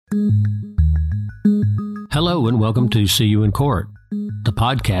Hello and welcome to See You in Court, the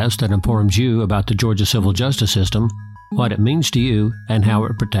podcast that informs you about the Georgia civil justice system, what it means to you, and how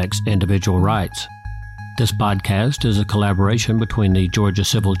it protects individual rights. This podcast is a collaboration between the Georgia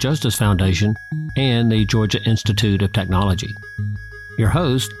Civil Justice Foundation and the Georgia Institute of Technology. Your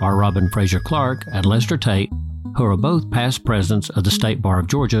hosts are Robin Fraser Clark and Lester Tate, who are both past presidents of the State Bar of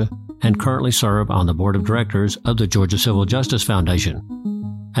Georgia and currently serve on the board of directors of the Georgia Civil Justice Foundation.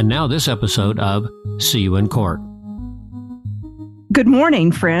 And now this episode of See You in Court. Good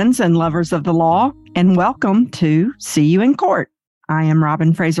morning, friends and lovers of the law, and welcome to See You in Court. I am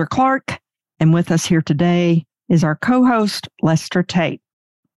Robin Fraser Clark, and with us here today is our co-host, Lester Tate.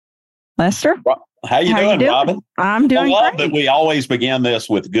 Lester? How you doing, Robin? I'm doing I love great. that we always begin this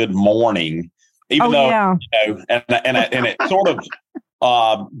with good morning, even though, you know, and it sort of,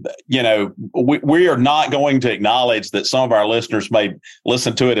 we are not going to acknowledge that some of our listeners may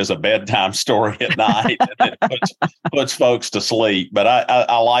listen to it as a bedtime story at night and it puts folks to sleep. But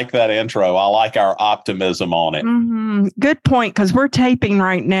I like that intro. I like our optimism on it. Mm-hmm. Good point, because we're taping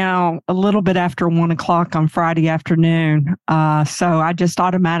right now a little bit after 1 o'clock on Friday afternoon. So I just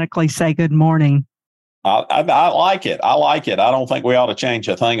automatically say good morning. I like it. I like it. I don't think we ought to change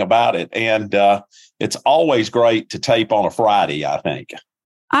a thing about it. And it's always great to tape on a Friday, I think.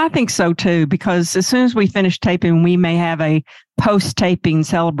 I think so, too, because as soon as we finish taping, we may have a post-taping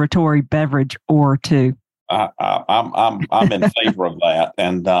celebratory beverage or two. I'm in favor of that.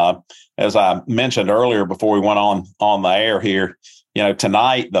 And as I mentioned earlier before we went on the air here, you know,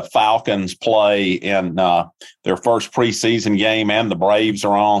 tonight the Falcons play in their first preseason game and the Braves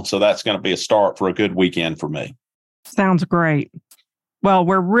are on. So that's going to be a start for a good weekend for me. Sounds great. Well,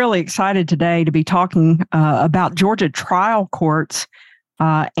 we're really excited today to be talking about Georgia trial courts.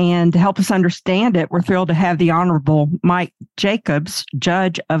 And to help us understand it, we're thrilled to have the Honorable Mike Jacobs,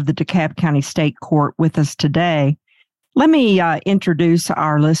 Judge of the DeKalb County State Court, with us today. Let me introduce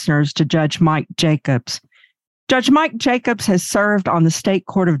our listeners to Judge Mike Jacobs. Judge Mike Jacobs has served on the State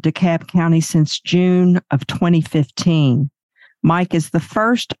Court of DeKalb County since June of 2015. Mike is the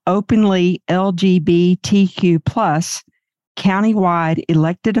first openly LGBTQ plus countywide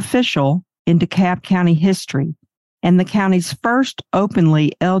elected official in DeKalb County history, and the county's first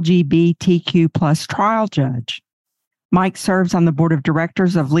openly LGBTQ plus trial judge. Mike serves on the board of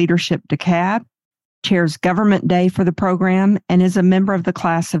directors of Leadership DeKalb, chairs Government Day for the program, and is a member of the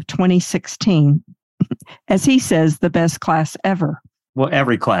class of 2016. As he says, the best class ever. Well,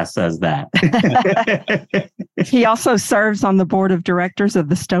 every class says that. He also serves on the board of directors of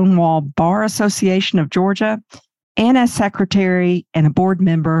the Stonewall Bar Association of Georgia and as secretary and a board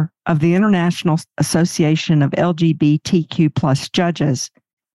member of the International Association of LGBTQ plus judges.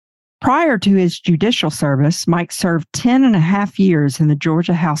 Prior to his judicial service, Mike served 10 and a half years in the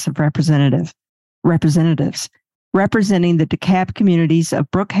Georgia House of Representatives, representing the DeKalb communities of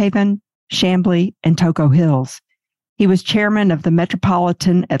Brookhaven, Chamblee, and Toco Hills. He was chairman of the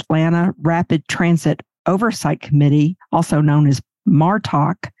Metropolitan Atlanta Rapid Transit Oversight Committee, also known as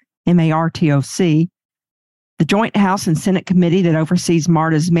MARTOC, MARTOC, the Joint House and Senate Committee that oversees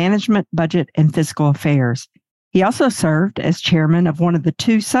MARTA's management, budget, and fiscal affairs. He also served as chairman of one of the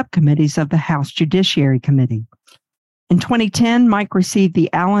two subcommittees of the House Judiciary Committee. In 2010, Mike received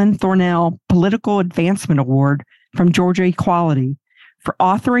the Allen Thornell Political Advancement Award from Georgia Equality for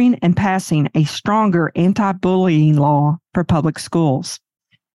authoring and passing a stronger anti-bullying law for public schools.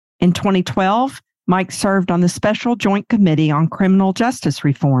 In 2012, Mike served on the Special Joint Committee on Criminal Justice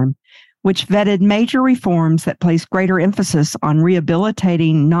Reform, which vetted major reforms that place greater emphasis on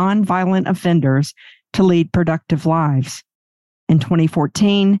rehabilitating nonviolent offenders to lead productive lives. In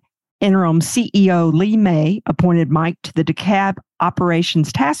 2014, interim CEO Lee May appointed Mike to the DeKalb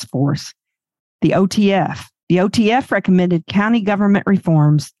Operations Task Force, the OTF. The OTF recommended county government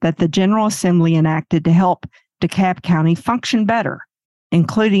reforms that the General Assembly enacted to help DeKalb County function better,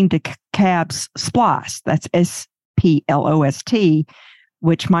 including DeKalb's SPLOST, that's SPLOST,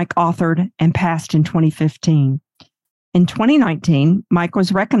 which Mike authored and passed in 2015. In 2019, Mike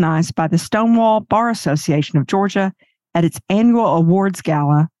was recognized by the Stonewall Bar Association of Georgia at its annual awards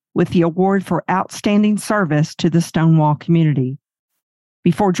gala with the award for outstanding service to the Stonewall community.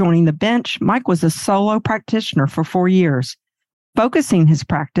 Before joining the bench, Mike was a solo practitioner for 4 years, focusing his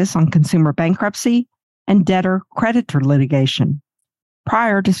practice on consumer bankruptcy and debtor-creditor litigation.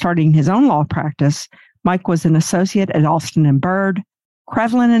 Prior to starting his own law practice, Mike was an associate at Alston & Bird,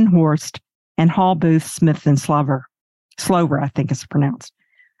 Crevlin & Horst, and Hall Booth Smith & Slover, I think it's pronounced.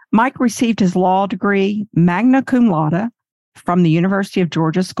 Mike received his law degree magna cum laude from the University of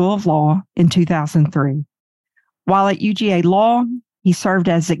Georgia School of Law in 2003. While at UGA Law, He served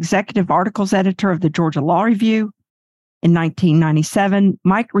as executive articles editor of the Georgia Law Review. In 1997,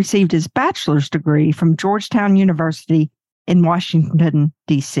 Mike received his bachelor's degree from Georgetown University in Washington,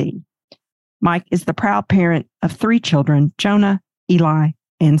 D.C. Mike is the proud parent of 3 children, Jonah, Eli,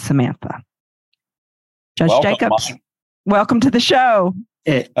 and Samantha. Judge Welcome, Jacobs, Mike. welcome to the show.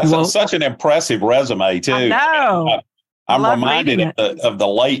 That's such an impressive resume, too. I know. I'm reminded of the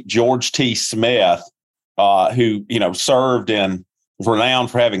late George T. Smith, who, renowned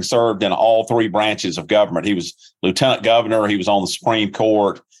for having served in all 3 branches of government. He was lieutenant governor. He was on the Supreme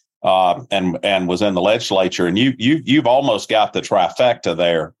Court, and was in the legislature. And you've almost got the trifecta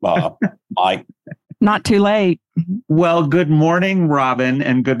there, Mike. Not too late. Well, good morning, Robin,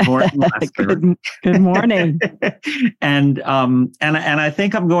 and good morning, Lester. Good morning. and I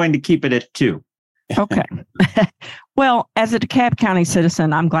think I'm going to keep it at 2. Okay. Well, as a DeKalb County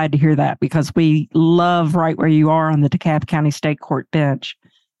citizen, I'm glad to hear that, because we love right where you are on the DeKalb County State Court bench.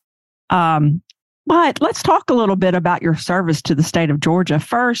 But let's talk a little bit about your service to the state of Georgia.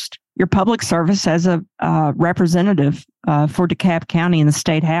 First, your public service as a representative for DeKalb County in the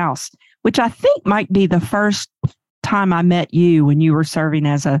State House, which I think might be the first time I met you when you were serving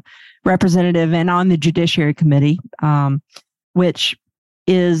as a representative and on the Judiciary Committee, which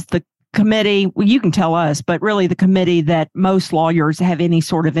is the committee, well, you can tell us, but really the committee that most lawyers have any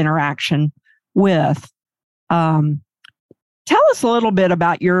sort of interaction with. Tell us a little bit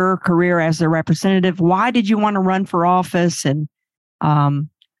about your career as a representative. Why did you want to run for office? And how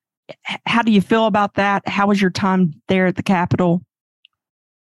do you feel about that? How was your time there at the Capitol?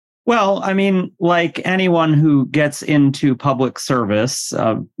 Well, I mean, like anyone who gets into public service,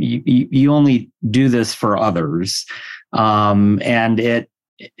 you only do this for others. And I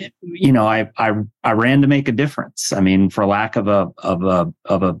ran to make a difference. I mean, for lack of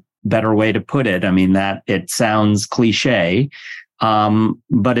a better way to put it, I mean, that it sounds cliche,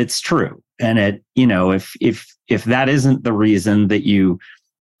 but it's true. And if that isn't the reason that you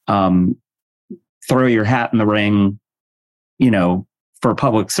throw your hat in the ring, for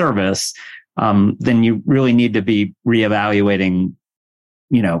public service, then you really need to be reevaluating,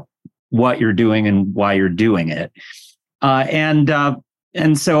 what you're doing and why you're doing it. And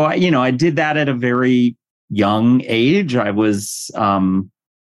so, I did that at a very young age. I was,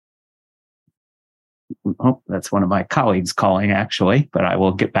 that's one of my colleagues calling, actually, but I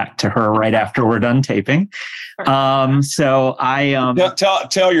will get back to her right after we're done taping. So I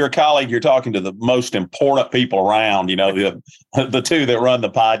tell your colleague you're talking to the most important people around. The 2 that run the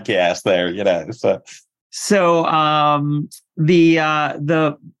podcast there.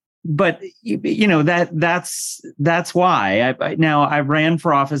 That's why I ran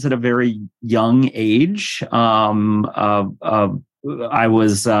for office at a very young age.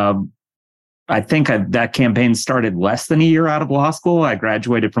 I think that campaign started less than a year out of law school. I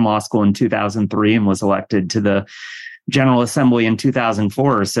graduated from law school in 2003 and was elected to the General Assembly in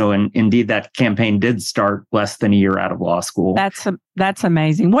 2004. So indeed, that campaign did start less than a year out of law school. That's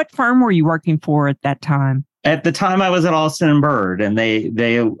amazing. What firm were you working for at that time? At the time, I was at Alston & Bird, and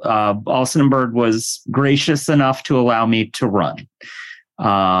Alston & Bird was gracious enough to allow me to run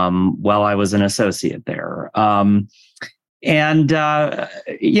while I was an associate there. In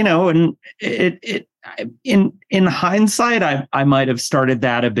hindsight, I might have started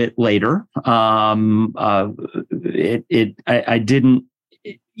that a bit later. I didn't,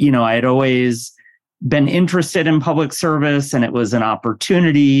 I had always been interested in public service, and it was an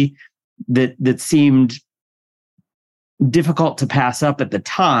opportunity that seemed difficult to pass up at the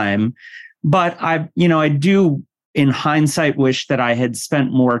time. But I do, in hindsight, wish that I had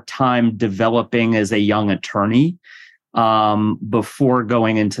spent more time developing as a young attorney before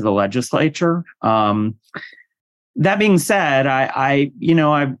going into the legislature. That being said, I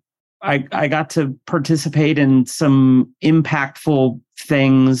got to participate in some impactful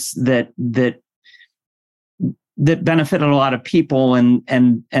things that benefited a lot of people,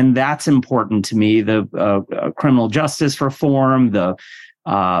 and that's important to me. The criminal justice reform, the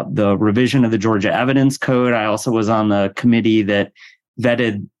revision of the Georgia Evidence Code. I also was on the committee that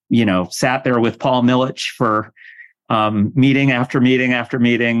vetted, sat there with Paul Milich for meeting after meeting after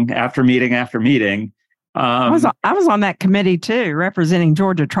meeting after meeting after meeting. I was on that committee too, representing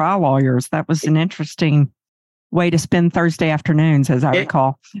Georgia trial lawyers. That was an interesting way to spend Thursday afternoons, as I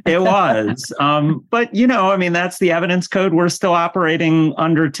recall. It was. But, that's the evidence code we're still operating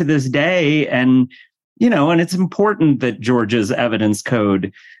under to this day. And, and it's important that Georgia's evidence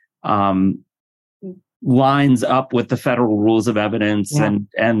code lines up with the federal rules of evidence, and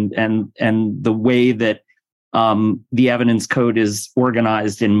the way that the evidence code is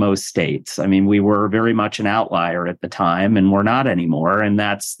organized in most states. I mean, we were very much an outlier at the time, and we're not anymore, and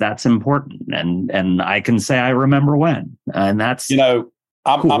that's important. And I can say I remember when, and that's cool.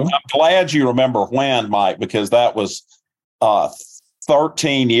 I'm glad you remember when, Mike, because that was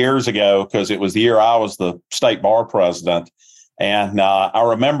 13 years ago, because it was the year I was the state bar president. And I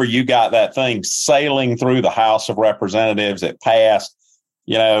remember you got that thing sailing through the House of Representatives. It passed,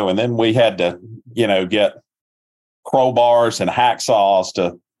 and then we had to, get crowbars and hacksaws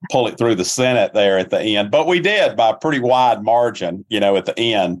to pull it through the Senate there at the end. But we did by a pretty wide margin, at the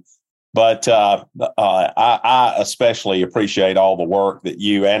end. But I especially appreciate all the work that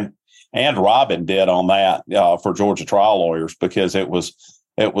you and Robin did on that for Georgia trial lawyers, because it was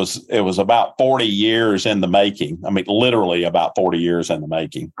about 40 years in the making. I mean, literally about 40 years in the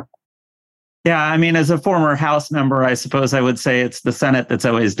making. Yeah, I mean, as a former House member, I suppose I would say it's the Senate that's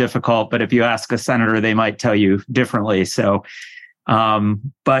always difficult. But if you ask a senator, they might tell you differently. So,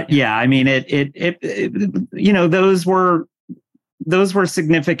 but yeah, I mean, those were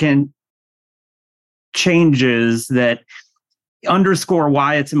significant changes that underscore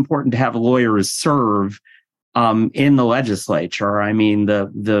why it's important to have lawyers serve in the legislature. I mean,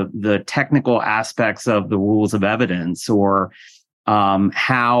 the technical aspects of the rules of evidence, or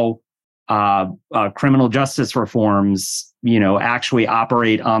how criminal justice reforms, actually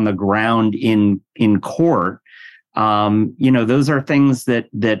operate on the ground in court. Those are things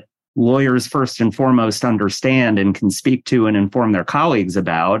that lawyers first and foremost understand and can speak to and inform their colleagues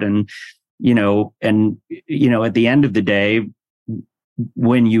about. And at the end of the day,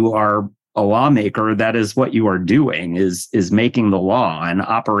 when you are a lawmaker, that is what you are doing, is making the law, and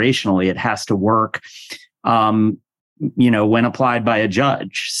operationally it has to work, when applied by a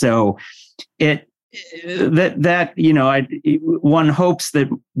judge. So one hopes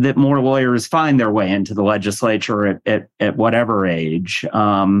that more lawyers find their way into the legislature at whatever age.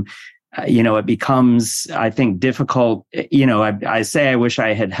 It becomes, I think, difficult. I say I wish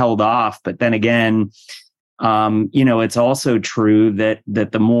I had held off, but then again, it's also true that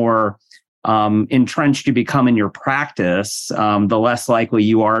the more entrenched you become in your practice, the less likely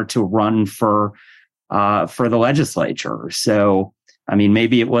you are to run for the legislature. So, I mean,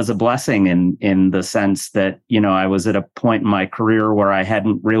 maybe it was a blessing in the sense that, I was at a point in my career where I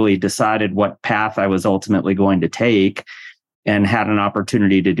hadn't really decided what path I was ultimately going to take, and had an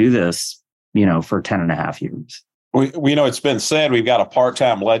opportunity to do this, for 10 and a half years. We it's been said we've got a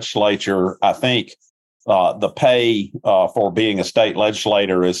part-time legislature. I think the pay for being a state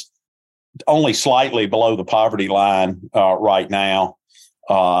legislator is only slightly below the poverty line right now.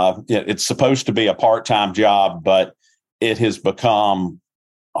 It's supposed to be a part-time job, but it has become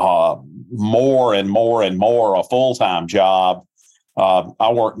more and more and more a full-time job.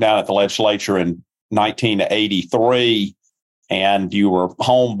 I worked down at the legislature in 1983, and you were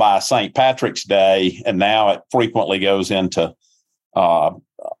home by St. Patrick's Day, and now it frequently goes into to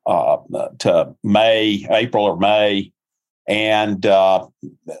April or May. And I'm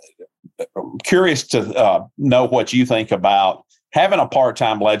curious to know what you think about having a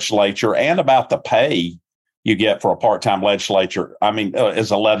part-time legislature and about the pay you get for a part-time legislature. I mean, as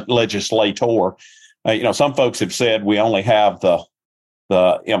a legislator, some folks have said we only have the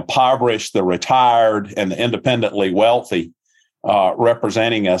impoverished, the retired, and the independently wealthy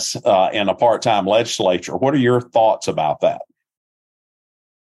representing us in a part-time legislature. What are your thoughts about that?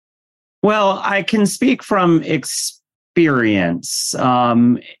 Well, I can speak from experience,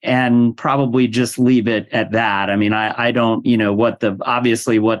 and probably just leave it at that. I mean, I don't,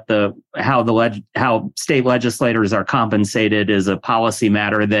 how state legislators are compensated is a policy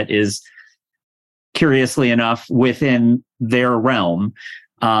matter that is, curiously enough, within their realm.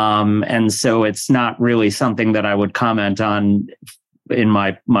 And so it's not really something that I would comment on in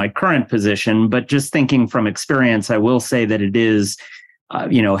my current position, but just thinking from experience, I will say that it is,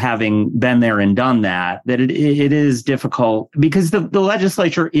 having been there and done that it is difficult, because the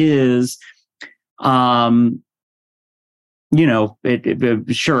legislature is, sure,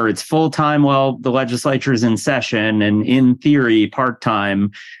 it's full-time while the legislature is in session, and in theory,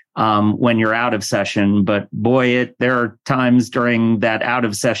 part-time when you're out of session. But boy, there are times during that out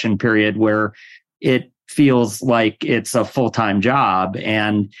of session period where it feels like it's a full-time job.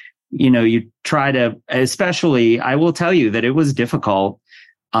 And, you try to, especially, I will tell you that it was difficult.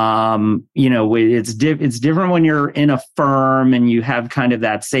 It's different when you're in a firm and you have kind of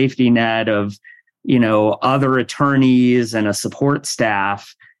that safety net of, other attorneys and a support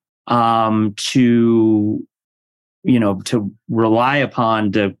staff, to rely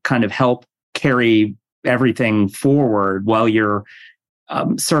upon to kind of help carry everything forward while you're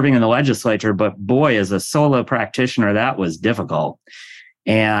serving in the legislature, but boy, as a solo practitioner, that was difficult.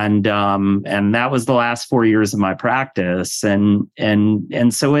 And that was the last 4 years of my practice.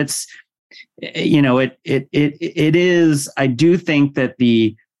 And so it's, it is, I do think that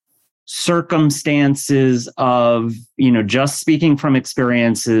the circumstances of, just speaking from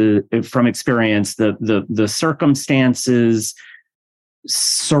experience, the circumstances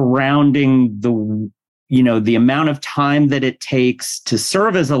surrounding the amount of time that it takes to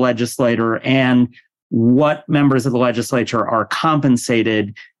serve as a legislator and what members of the legislature are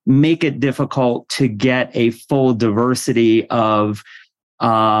compensated make it difficult to get a full diversity of,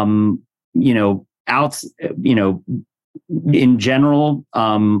 in general,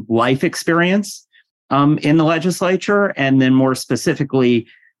 life experience in the legislature, and then more specifically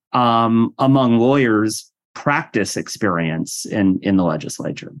among lawyers, practice experience in the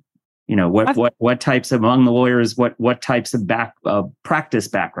legislature. What types among the lawyers, what types of practice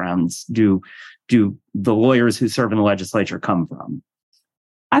backgrounds do the lawyers who serve in the legislature come from?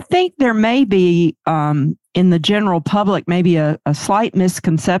 I think there may be, in the general public, maybe a slight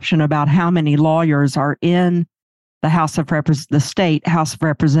misconception about how many lawyers are in the state House of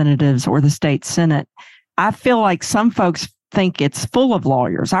Representatives or the state Senate. I feel like some folks think it's full of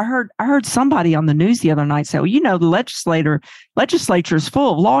lawyers. I heard somebody on the news the other night say, well, the legislature is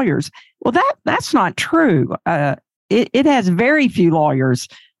full of lawyers. Well, that's not true. It has very few lawyers.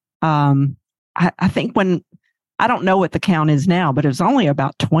 I think I don't know what the count is now, but it was only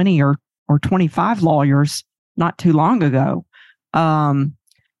about 20 or 25 lawyers not too long ago.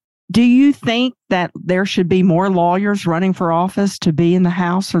 Do you think that there should be more lawyers running for office to be in the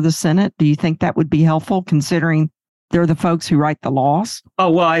House or the Senate? Do you think that would be helpful, considering they're the folks who write the laws? Oh,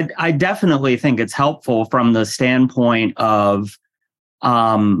 well, I definitely think it's helpful from the standpoint of,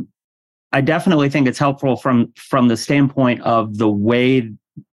 I definitely think it's helpful from the standpoint of the way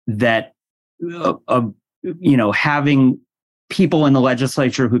that, having people in the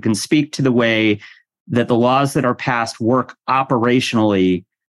legislature who can speak to the way that the laws that are passed work operationally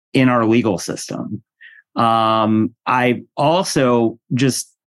in our legal system. I also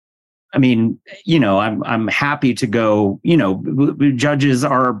I'm happy to go, judges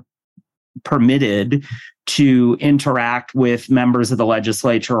are permitted to interact with members of the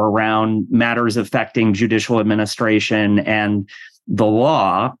legislature around matters affecting judicial administration and the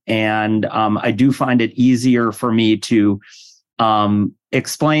law. And I do find it easier for me to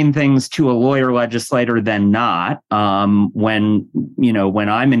explain things to a lawyer legislator than not when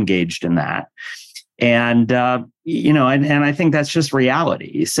I'm engaged in that. And I think that's just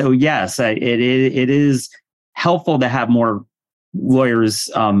reality. So yes, it is helpful to have more lawyers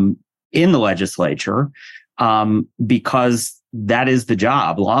in the legislature because that is the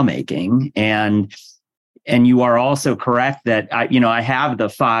job, lawmaking. And you are also correct that I have the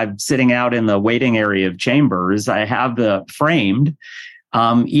 5 sitting out in the waiting area of chambers. I have the framed.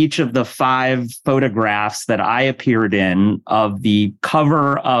 Each of the 5 photographs that I appeared in of the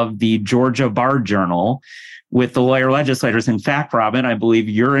cover of the Georgia Bar Journal with the lawyer legislators. In fact, Robin, I believe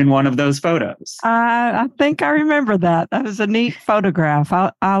you're in one of those photos. I think I remember that. That was a neat photograph.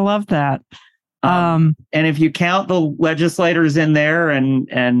 I love that. And if you count the legislators in there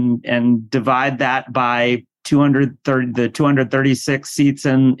and divide that by 236 seats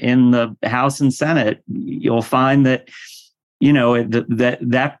in the House and Senate, you'll find that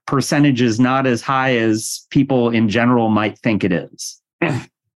that percentage is not as high as people in general might think it is.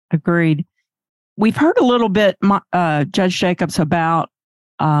 Agreed. We've heard a little bit, Judge Jacobs, about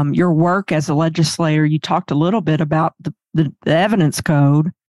your work as a legislator. You talked a little bit about the evidence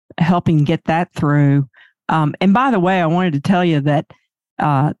code, helping get that through. And by the way, I wanted to tell you that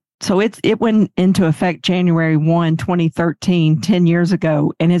so it went into effect January 1, 2013, 10 years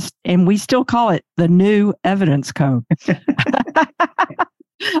ago, and we still call it the new evidence code. I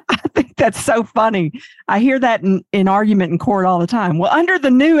think that's so funny. I hear that in argument in court all the time. Well, under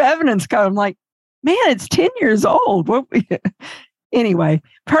the new evidence code, I'm like, man, it's 10 years old. Anyway,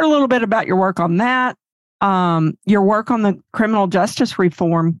 I've heard a little bit about your work on that. Your work on the Criminal Justice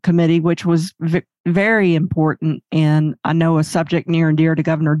Reform Committee, which was very important, and I know a subject near and dear to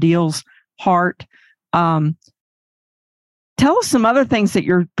Governor Deal's heart. Tell us some other things that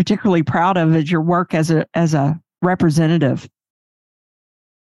you're particularly proud of as your work as a representative.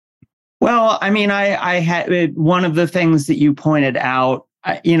 Well, I mean, I had one of the things that you pointed out.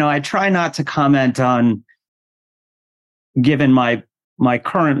 I try not to comment on, given my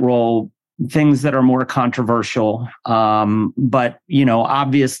current role, things that are more controversial. But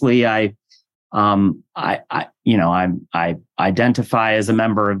obviously, I identify as a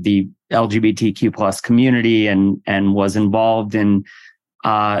member of the LGBTQ+ community and was involved in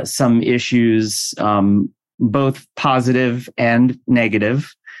some issues, both positive and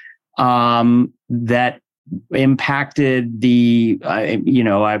negative, that impacted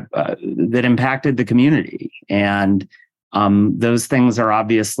that impacted the community. And those things are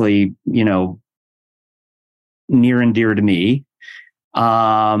obviously, near and dear to me.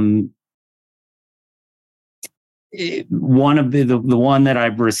 One of the one that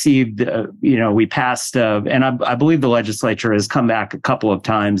I've received, we passed, and I believe the legislature has come back a couple of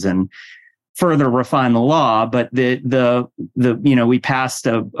times and further refined the law. But we passed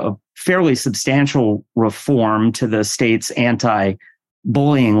a fairly substantial reform to the state's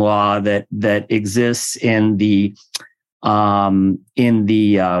anti-bullying law that exists in the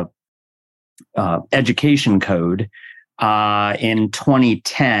education code in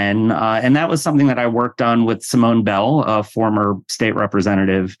 2010, and that was something that I worked on with Simone Bell, a former state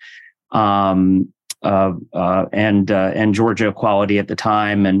representative, and Georgia Equality at the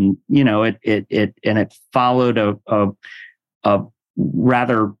time, and it followed a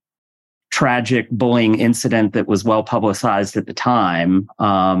rather tragic bullying incident that was well publicized at the time.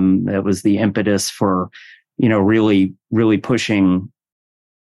 It was the impetus for really pushing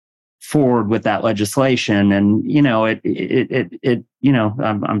forward with that legislation, and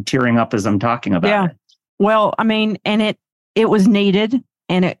I'm tearing up as I'm talking about it. Well, I mean, and it was needed,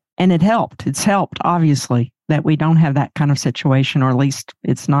 and it helped. It's helped, obviously, that we don't have that kind of situation, or at least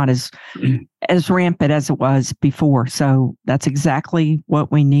it's not as rampant as it was before. So that's exactly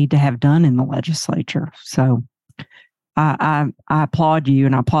what we need to have done in the legislature. So I applaud you,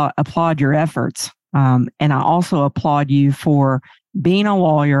 and I applaud your efforts, and I also applaud you for being a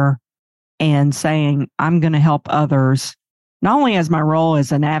lawyer and saying, I'm going to help others, not only as my role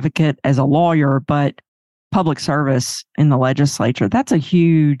as an advocate, as a lawyer, but public service in the legislature. That is a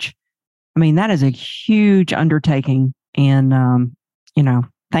huge undertaking. And,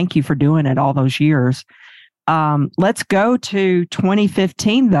 thank you for doing it all those years. Let's go to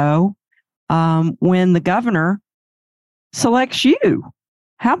 2015, though, when the governor selects you.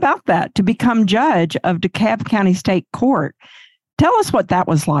 How about that, to become judge of DeKalb County State Court? Tell us what that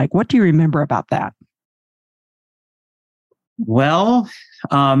was like. What do you remember about that? Well,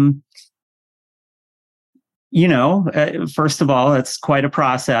 first of all, it's quite a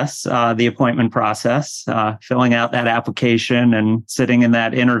process, the appointment process, filling out that application and sitting in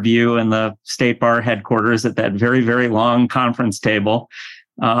that interview in the State Bar headquarters at that very, very long conference table.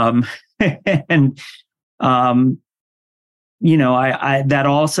 I that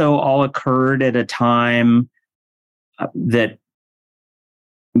also all occurred at a time that,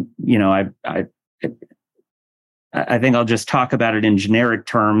 I think I'll just talk about it in generic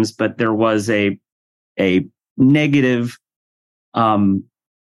terms, but there was a negative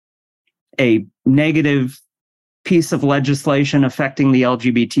piece of legislation affecting the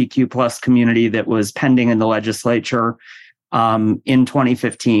LGBTQ plus community that was pending in the legislature in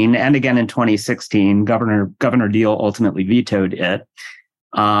 2015 and again in 2016. Governor Deal ultimately vetoed it,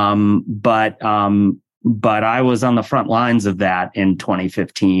 but I was on the front lines of that in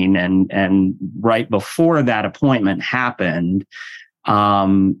 2015, and right before that appointment happened,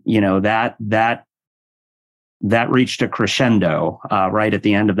 that reached a crescendo right at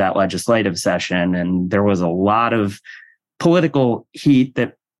the end of that legislative session, and there was a lot of political heat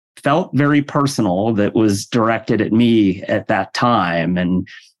that felt very personal that was directed at me at that time. And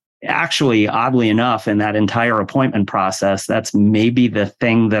actually, oddly enough, in that entire appointment process, that's maybe the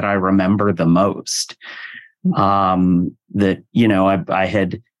thing that I remember the most. I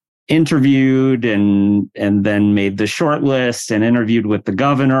had interviewed and then made the short list and interviewed with the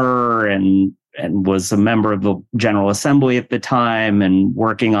governor and was a member of the General Assembly at the time and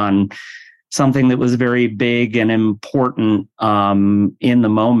working on something that was very big and important in the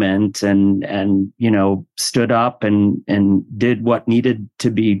moment, and stood up and did what needed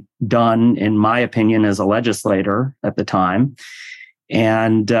to be done, in my opinion, as a legislator at the time,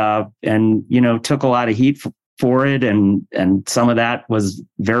 and took a lot of heat for it, and some of that was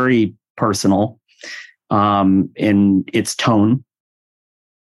very personal in its tone,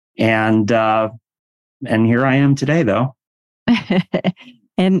 and here I am today, though.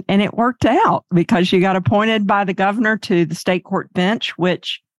 And it worked out because you got appointed by the governor to the state court bench,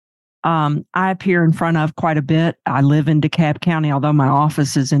 which I appear in front of quite a bit. I live in DeKalb County, although my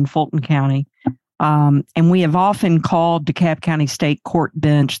office is in Fulton County. And we have often called DeKalb County State Court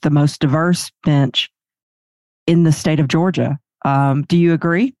bench the most diverse bench in the state of Georgia. Do you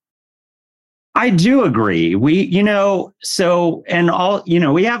agree? I do agree. We have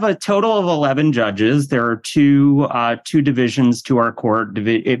a total of 11 judges. There are two divisions to our court.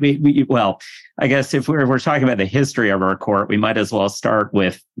 Well, I guess if we're talking about the history of our court, we might as well start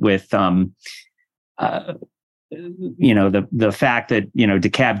with the fact that,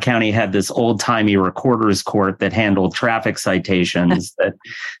 DeKalb County had this old timey recorder's court that handled traffic citations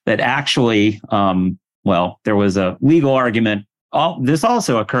that actually, there was a legal argument. This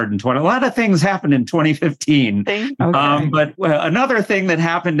also occurred in a lot of things happened in 2015. Okay. But another thing that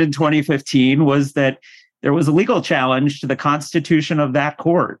happened in 2015 was that there was a legal challenge to the constitution of that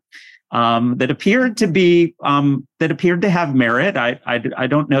court that appeared to have merit. I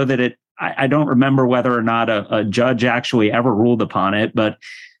don't know that I don't remember whether or not a judge actually ever ruled upon it, but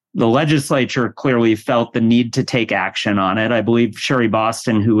the legislature clearly felt the need to take action on it. I believe Sherry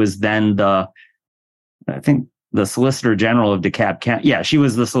Boston, who was then the Solicitor General of DeKalb County, she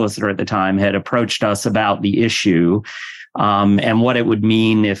was the solicitor at the time, had approached us about the issue and what it would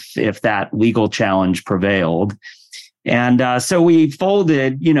mean if that legal challenge prevailed. And so we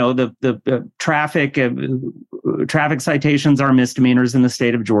folded, the traffic citations are misdemeanors in the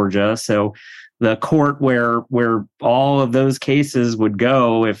state of Georgia. So the court where all of those cases would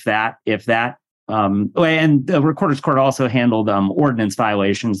go if that and the Recorder's Court also handled ordinance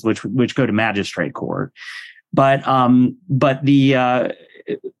violations, which go to magistrate court. But where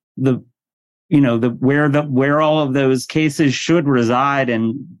all of those cases should reside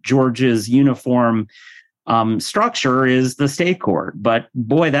in Georgia's uniform structure is the state court. But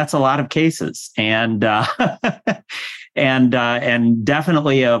boy, that's a lot of cases, and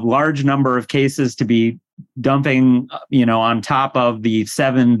definitely a large number of cases to be dumping, on top of the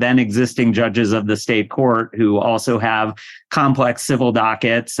 7 then existing judges of the state court, who also have complex civil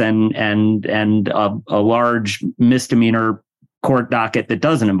dockets and a large misdemeanor court docket that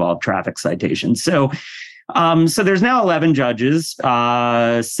doesn't involve traffic citations. So there's now 11 judges,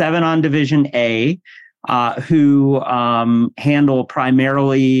 7 on Division A, who handle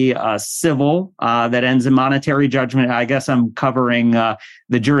primarily civil that ends in monetary judgment. I guess I'm covering the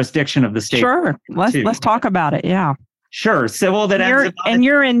jurisdiction of the state. Sure, let's talk about it. Yeah, sure. Civil that ends and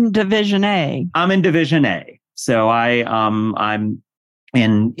you're in Division A. I'm in Division A, so I'm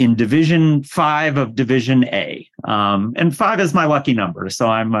in Division 5 of Division A, and 5 is my lucky number. So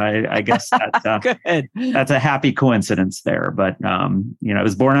I guess that's good. That's a happy coincidence there. But I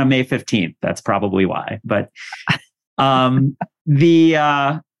was born on May 15th. That's probably why. But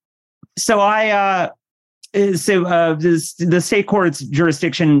the state court's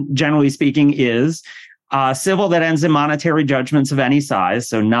jurisdiction, generally speaking, is civil that ends in monetary judgments of any size,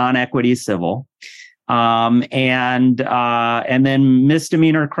 so non-equity civil. And then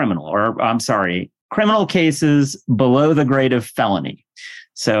misdemeanor criminal cases below the grade of felony.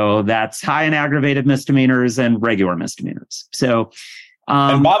 So that's high and aggravated misdemeanors and regular misdemeanors. So,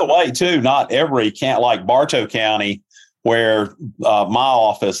 and by the way, too, not every like Bartow County, where my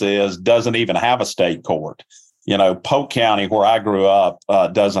office is, doesn't even have a state court. Polk County, where I grew up,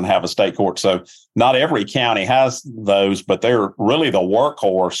 doesn't have a state court. So not every county has those, but they're really the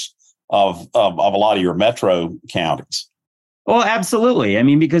workhorse of a lot of your metro counties. Well, absolutely. I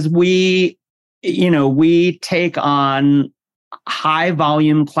mean, because we take on high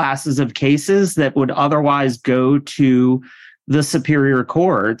volume classes of cases that would otherwise go to the superior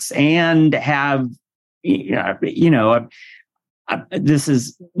courts and have, this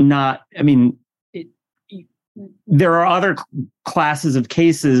is not, there are other classes of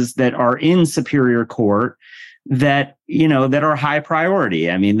cases that are in superior court that are high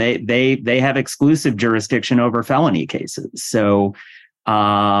priority. I mean, they have exclusive jurisdiction over felony cases. So,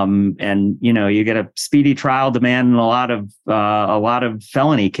 you get a speedy trial demand in a lot of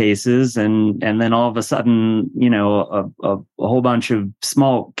felony cases, and then all of a sudden, a whole bunch of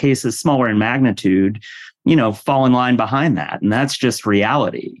small cases, smaller in magnitude, fall in line behind that, and that's just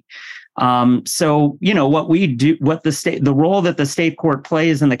reality. So what we do, the role that the state court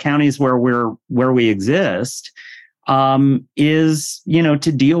plays in the counties where we exist, is,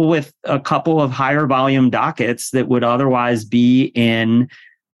 to deal with a couple of higher volume dockets that would otherwise be in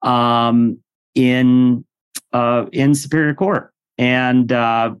superior court. And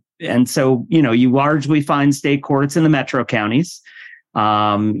so, you largely find state courts in the metro counties.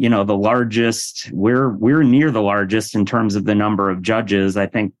 The largest, we're near the largest in terms of the number of judges. I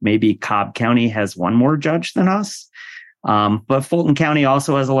think maybe Cobb County has one more judge than us. But Fulton County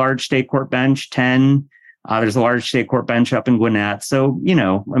also has a large state court bench, 10. There's a large state court bench up in Gwinnett. So,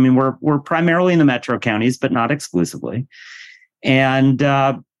 we're primarily in the metro counties, but not exclusively. And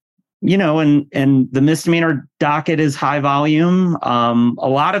and the misdemeanor docket is high volume. A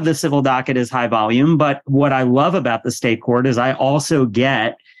lot of the civil docket is high volume, but what I love about the state court is I also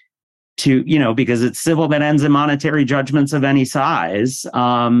get to, because it's civil that ends in monetary judgments of any size.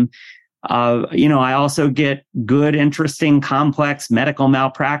 I also get good, interesting, complex medical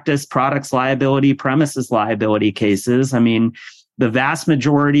malpractice, products liability, premises liability cases. I mean, the vast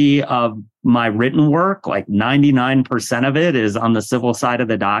majority of my written work, like 99% of it, is on the civil side of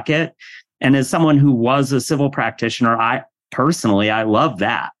the docket. And as someone who was a civil practitioner, I love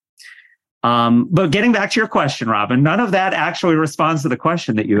that. But getting back to your question, Robin, none of that actually responds to the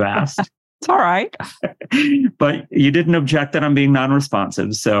question that you asked. It's all right. But you didn't object that I'm being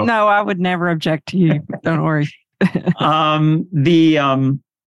non-responsive. So no, I would never object to you. Don't worry.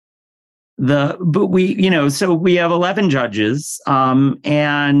 But we, so we have 11 judges,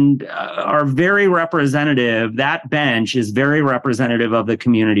 and are very representative. That bench is very representative of the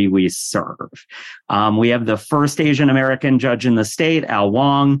community we serve. We have the first Asian American judge in the state, Al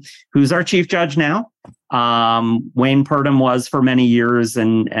Wong, who's our chief judge now. Wayne Purdom was for many years,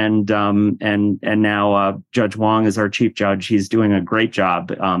 and now Judge Wong is our chief judge. He's doing a great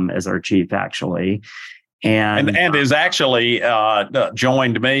job as our chief, actually. And is actually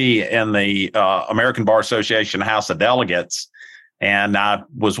joined me in the American Bar Association House of Delegates, and I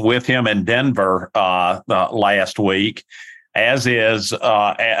was with him in Denver last week, as is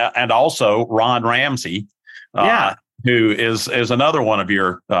and also Ron Ramsey, who is another one of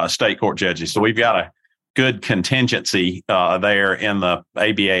your state court judges. So we've got a good contingency there in the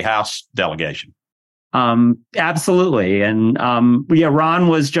ABA House delegation. Absolutely. And Ron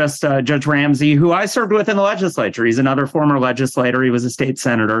was just Judge Ramsey, who I served with in the legislature. He's another former legislator. He was a state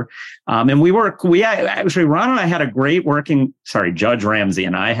senator. And Ron and I had a great Judge Ramsey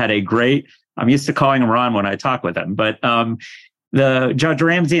and I had a great, I'm used to calling him Ron when I talk with him, but the Judge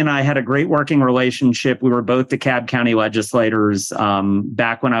Ramsey and I had a great working relationship. We were both DeKalb County legislators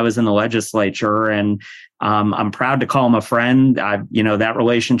back when I was in the legislature, and I'm proud to call him a friend. That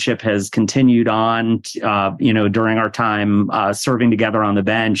relationship has continued on, during our time serving together on the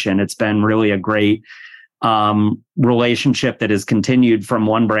bench, and it's been really a great relationship that has continued from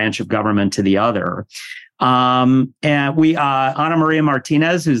one branch of government to the other. And we, Ana Maria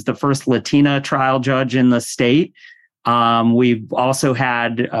Martinez, who's the first Latina trial judge in the state. We've also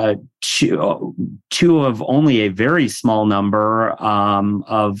had two of only a very small number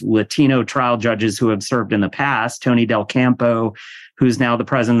of Latino trial judges who have served in the past. Tony Del Campo, who's now the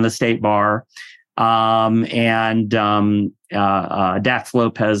president of the state bar, and Dax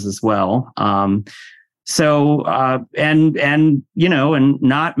Lopez as well. And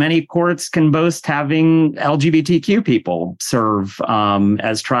not many courts can boast having LGBTQ people serve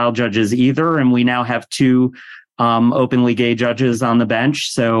as trial judges either. And we now have two openly gay judges on the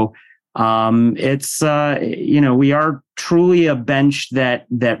bench. So it's, we are truly a bench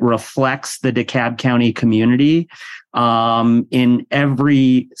that reflects the DeKalb County community in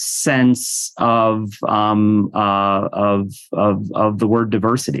every sense of the word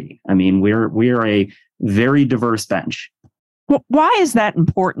diversity. I mean, we're a very diverse bench. Well, why is that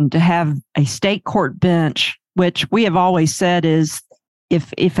important to have a state court bench, which we have always said is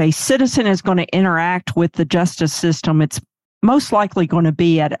if a citizen is going to interact with the justice system, it's most likely going to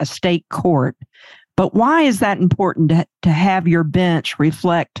be at a state court. But why is that important to have your bench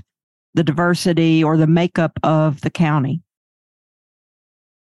reflect the diversity or the makeup of the county?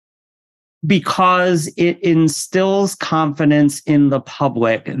 Because it instills confidence in the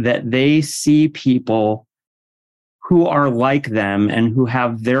public that they see people who are like them and who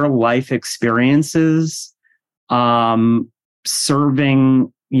have their life experiences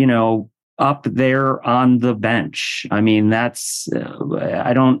serving, up there on the bench. I mean, that's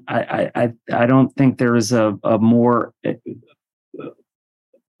I don't think there's a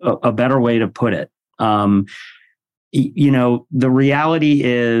better way to put it. The reality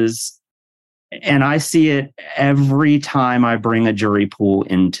is, and I see it every time I bring a jury pool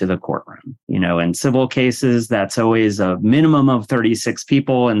into the courtroom. In civil cases, that's always a minimum of 36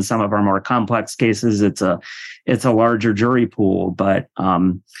 people. In some of our more complex cases, it's a larger jury pool. But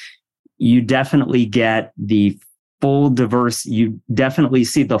you definitely get the full you definitely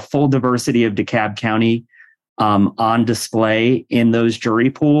see the full diversity of DeKalb County on display in those jury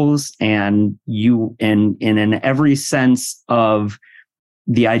pools, and in every sense of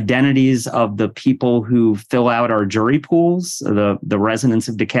the identities of the people who fill out our jury pools, the residents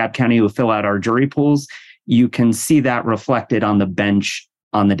of DeKalb County who fill out our jury pools, you can see that reflected on the bench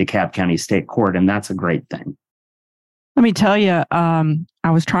on the DeKalb County State Court, and that's a great thing. Let me tell you,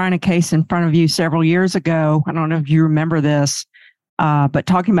 I was trying a case in front of you several years ago. I don't know if you remember this. but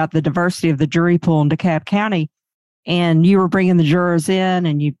talking about the diversity of the jury pool in DeKalb County. And you were bringing the jurors in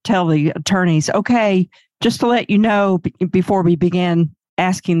and you tell the attorneys, okay, just to let you know, before we began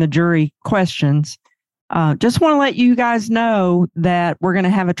asking the jury questions, just want to let you guys know that we're going to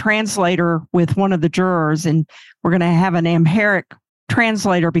have a translator with one of the jurors, and we're going to have an Amharic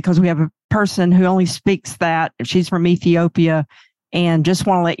translator because we have a person who only speaks that. She's from Ethiopia, and just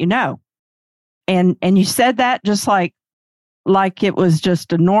want to let you know. And you said that just like it was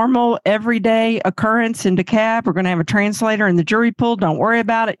just a normal everyday occurrence in DeKalb. We're going to have a translator in the jury pool. Don't worry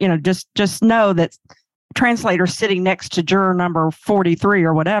about it. Just know that translator sitting next to juror number 43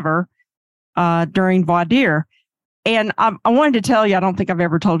 or whatever during voir dire. And I wanted to tell you, I don't think I've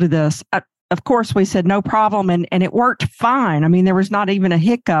ever told you this. Of course, we said no problem, and it worked fine. I mean, there was not even a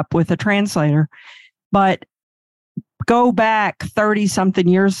hiccup with a translator. But go back 30-something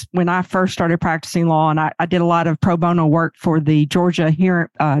years when I first started practicing law, and I did a lot of pro bono work for the Georgia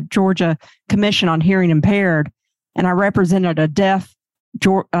Commission on Hearing Impaired, and I represented a deaf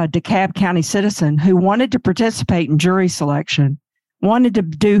DeKalb County citizen who wanted to participate in jury selection, wanted to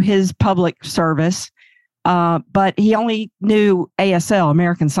do his public service, but he only knew ASL,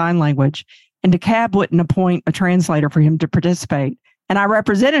 American Sign Language, and DeKalb wouldn't appoint a translator for him to participate. And I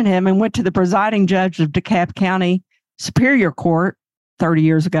represented him and went to the presiding judge of DeKalb County Superior Court 30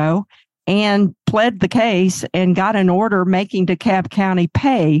 years ago and pled the case and got an order making DeKalb County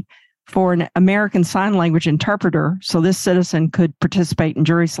pay for an American Sign Language interpreter so this citizen could participate in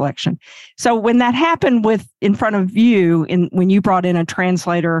jury selection. So when that happened in front of you, when you brought in a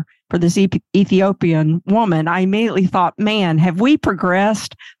translator for this Ethiopian woman, I immediately thought, man, have we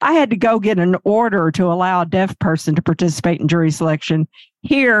progressed? I had to go get an order to allow a deaf person to participate in jury selection.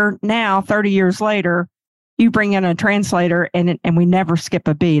 Here now, 30 years later, you bring in a translator and we never skip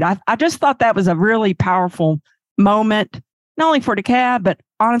a beat. I just thought that was a really powerful moment, not only for DeKalb, but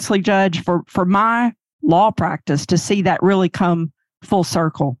honestly, Judge, for my law practice to see that really come full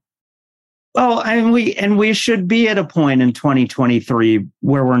circle. Well, and we should be at a point in 2023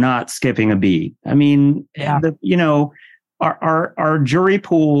 where we're not skipping a beat. I mean, yeah. Our jury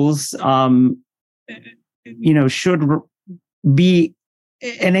pools, should be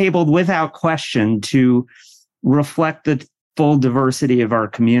enabled without question to reflect the full diversity of our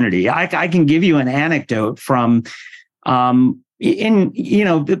community. I can give you an anecdote from, the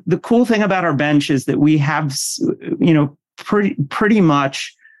cool thing about our bench is that we have, pretty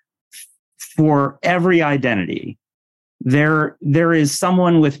much for every identity, there is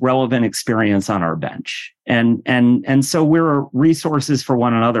someone with relevant experience on our bench. And so we're resources for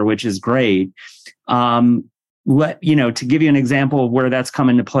one another, which is great. To give you an example of where that's come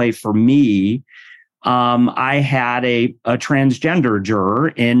into play for me, I had a transgender juror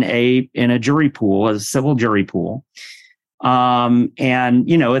in a jury pool, a civil jury pool.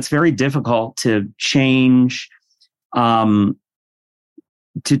 It's very difficult to change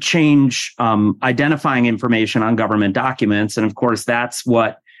identifying information on government documents. And of course, that's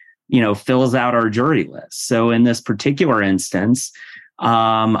what, fills out our jury list. So in this particular instance,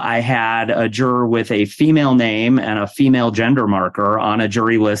 I had a juror with a female name and a female gender marker on a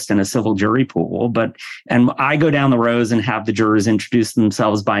jury list in a civil jury pool. And I go down the rows and have the jurors introduce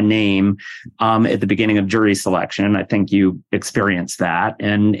themselves by name at the beginning of jury selection. I think you experienced that.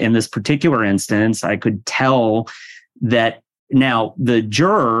 And in this particular instance, I could tell that now the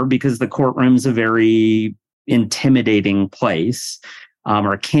juror, because the courtroom's a very intimidating place,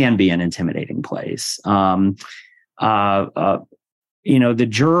 or can be an intimidating place. The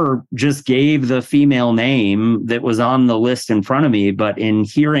juror just gave the female name that was on the list in front of me. But in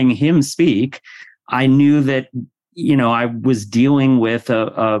hearing him speak, I knew that, I was dealing with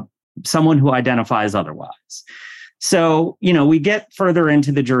someone who identifies otherwise. So, we get further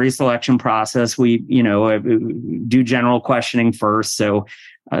into the jury selection process. We, do general questioning first. So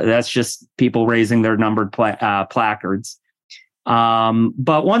that's just people raising their numbered placards.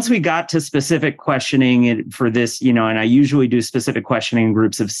 But once we got to specific questioning for this, and I usually do specific questioning in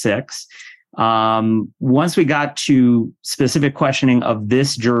groups of 6. Once we got to specific questioning of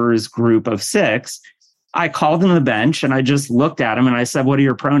this juror's group of 6, I called him to the bench and I just looked at him and I said, "What are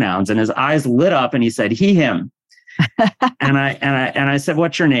your pronouns?" And his eyes lit up and he said, "He, him." and I said,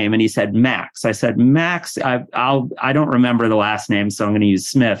 "What's your name?" And he said, "Max." I said, "Max, I don't remember the last name, so I'm going to use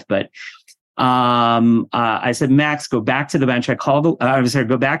Smith, but I said, "Max, go back to the bench."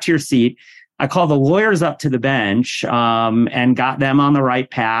 Go back to your seat. I called the lawyers up to the bench and got them on the right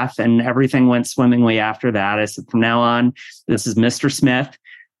path, and everything went swimmingly after that. I said, "From now on, this is Mr. Smith,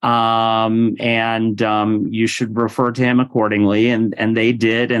 and you should refer to him accordingly." And they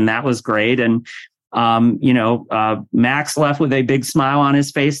did, and that was great. And Max left with a big smile on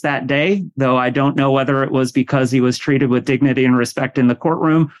his face that day, though I don't know whether it was because he was treated with dignity and respect in the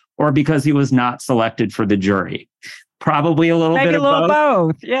courtroom or because he was not selected for the jury. Probably a little bit of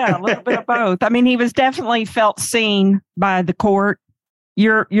both. Yeah, a little bit of both. I mean, he was definitely felt seen by the court.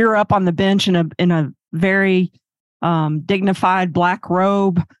 You're up on the bench in a very dignified black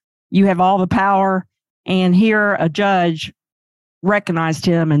robe. You have all the power, and here a judge recognized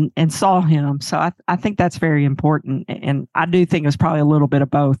him and saw him. So I think that's very important. And I do think it was probably a little bit of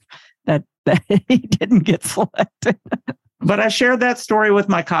both that he didn't get selected. But I shared that story with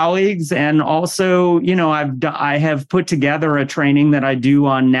my colleagues, and also, I have put together a training that I do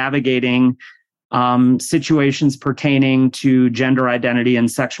on navigating situations pertaining to gender identity and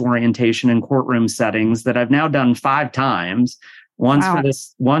sexual orientation in courtroom settings that I've now done 5 times. Once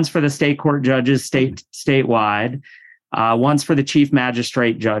for the state court judges statewide, once for the chief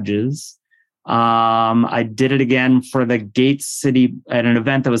magistrate judges. I did it again for the Gates City at an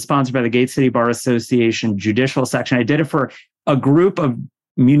event that was sponsored by the Gates City Bar Association judicial section. I did it for a group of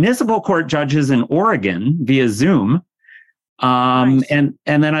municipal court judges in Oregon via Zoom. Nice. And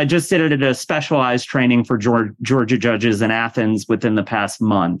then I just did it at a specialized training for Georgia judges in Athens within the past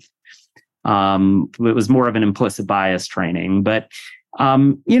month. It was more of an implicit bias training, but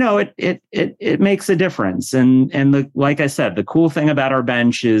it makes a difference. And like I said, the cool thing about our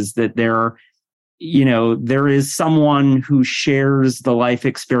bench is that there is someone who shares the life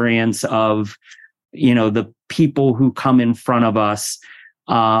experience of, the people who come in front of us,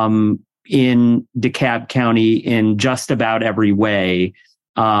 in DeKalb County in just about every way.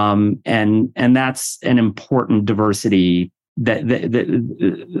 And that's an important diversity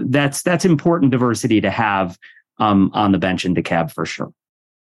that's important diversity to have, on the bench in DeKalb for sure.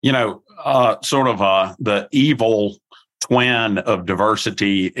 The evil twin of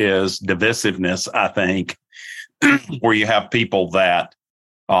diversity is divisiveness, I think, where you have people that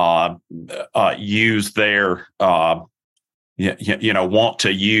use their want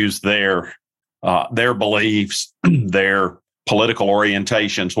to use their beliefs, their political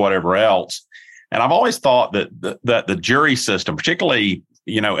orientations, whatever else. And I've always thought that the jury system, particularly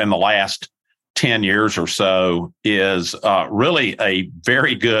in the last 10 years or so, is really a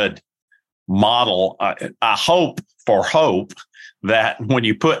very good model. I hope that when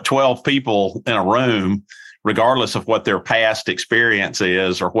you put 12 people in a room, regardless of what their past experience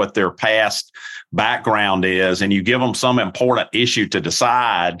is or what their past background is, and you give them some important issue to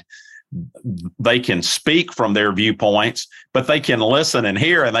decide, they can speak from their viewpoints, but they can listen and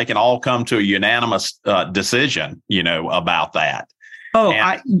hear, and they can all come to a unanimous decision, about that. Oh,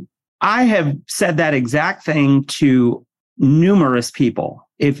 I have said that exact thing to numerous people.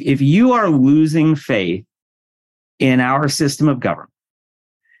 If you are losing faith in our system of government,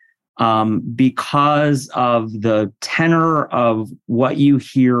 because of the tenor of what you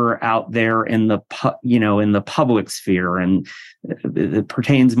hear out there in the public sphere, and it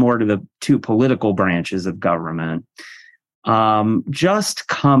pertains more to the 2 political branches of government, just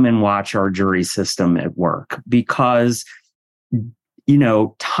come and watch our jury system at work, because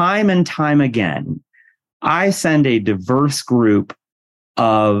time and time again, I send a diverse group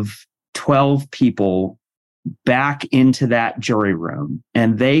of 12 people back into that jury room,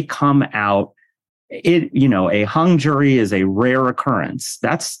 and they come out. A hung jury is a rare occurrence.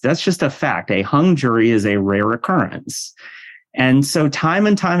 That's just a fact. A hung jury is a rare occurrence. And so time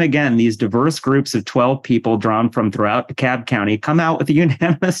and time again, these diverse groups of 12 people drawn from throughout DeKalb County come out with a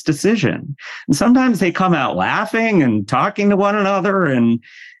unanimous decision. And sometimes they come out laughing and talking to one another, and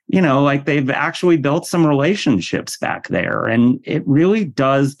like they've actually built some relationships back there. And it really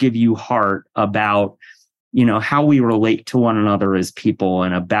does give you heart about how we relate to one another as people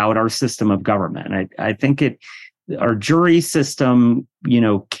and about our system of government. I think our jury system,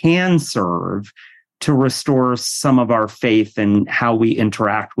 can serve to restore some of our faith in how we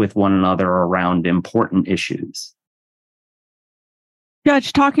interact with one another around important issues.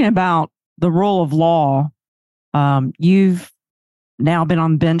 Judge, talking about the rule of law, you've now been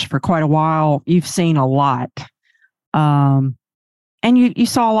on the bench for quite a while. You've seen a lot. And you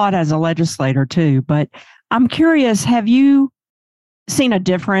saw a lot as a legislator too, but I'm curious, have you seen a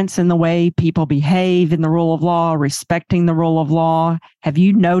difference in the way people behave in the rule of law, respecting the rule of law? Have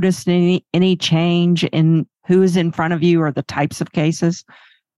you noticed any change in who is in front of you or the types of cases?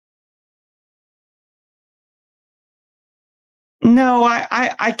 No,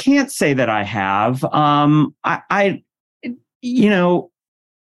 I can't say that I have.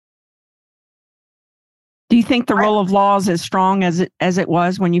 Do you think the rule of law is as strong as it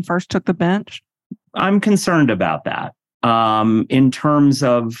was when you first took the bench? I'm concerned about that. In terms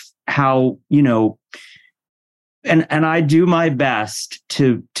of, and I do my best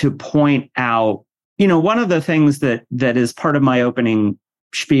to point out, one of the things that is part of my opening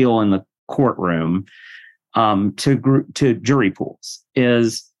spiel in the courtroom to jury pools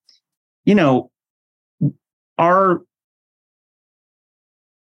is,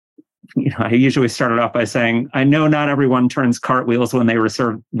 I usually started off by saying, I know not everyone turns cartwheels when they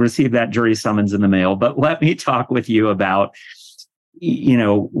receive that jury summons in the mail, but let me talk with you about,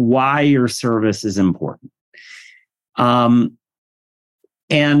 why your service is important. And,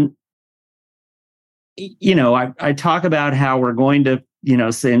 I talk about how we're going to,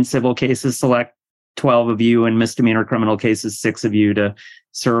 say in civil cases, select 12 of you, and misdemeanor criminal cases, 6 of you to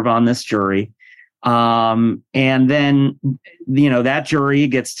serve on this jury. And then, that jury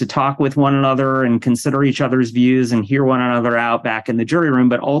gets to talk with one another and consider each other's views and hear one another out back in the jury room.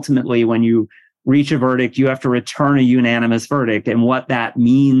 But ultimately, when you reach a verdict, you have to return a unanimous verdict. And what that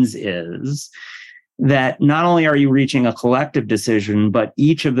means is that not only are you reaching a collective decision, but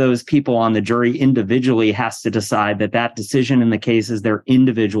each of those people on the jury individually has to decide that decision in the case is their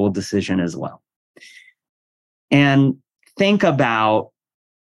individual decision as well. And think about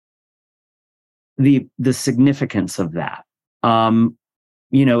the significance of that.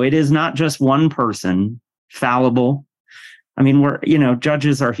 It is not just one person fallible. I mean,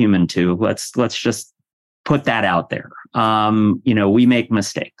 judges are human too. Let's just put that out there. We make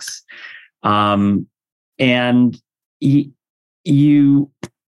mistakes. And that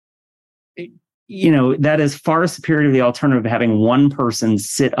is far superior to the alternative of having one person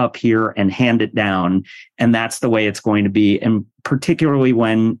sit up here and hand it down. And that's the way it's going to be. And particularly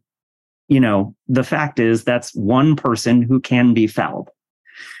when, the fact is that's one person who can be fallible.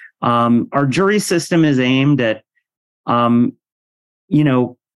 Our jury system is aimed at,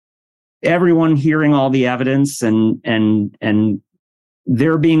 everyone hearing all the evidence and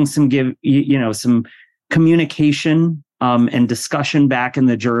there being some communication and discussion back in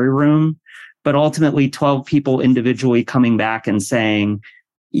the jury room, but ultimately 12 people individually coming back and saying,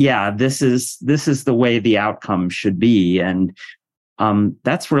 yeah, this is the way the outcome should be. And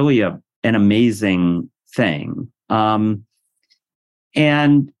that's really an amazing thing. And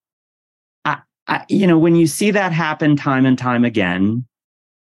when you see that happen time and time again,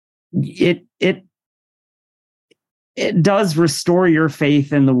 it does restore your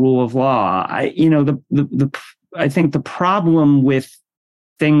faith in the rule of law. I think the problem with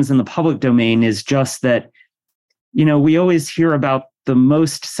things in the public domain is just that, we always hear about the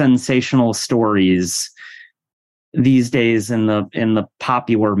most sensational stories these days in the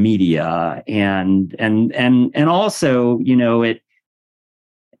popular media, and also,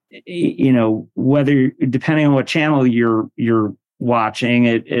 whether, depending on what channel you're watching,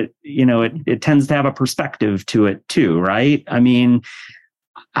 it tends to have a perspective to it too, right? I mean,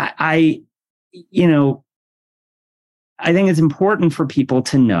 I think it's important for people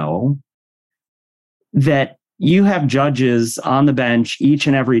to know that you have judges on the bench each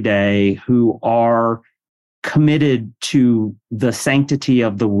and every day who are committed to the sanctity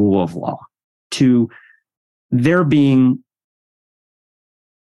of the rule of law, to there being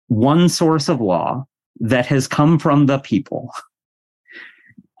one source of law that has come from the people,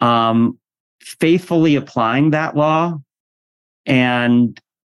 faithfully applying that law and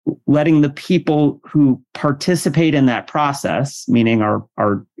letting the people who participate in that process, meaning our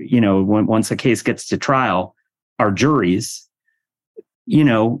once a case gets to trial, our juries,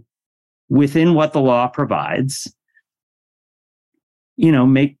 within what the law provides,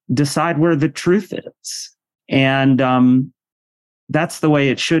 decide where the truth is. And that's the way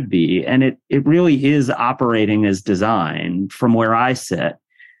it should be. And it really is operating as designed from where I sit.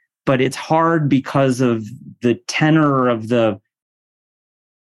 But it's hard because of the tenor of the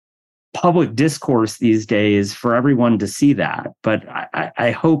public discourse these days for everyone to see that. But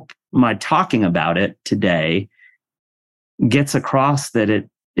I hope my talking about it today gets across that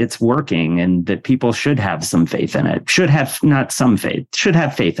it's working and that people should have some faith in it. Should have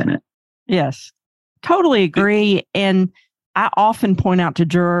faith in it. Yes, totally agree. And I often point out to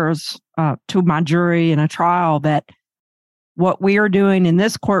jurors, to my jury in a trial, that what we are doing in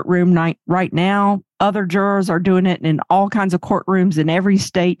this courtroom right now, other jurors are doing it in all kinds of courtrooms in every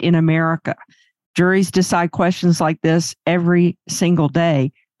state in America. Juries decide questions like this every single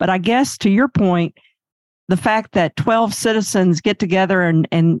day. But I guess to your point, the fact that 12 citizens get together and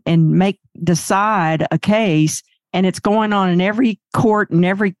decide a case, and it's going on in every court in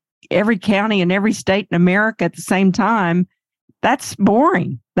every county and every state in America at the same time, that's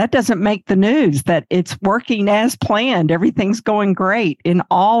boring. That doesn't make the news. That it's working as planned. Everything's going great in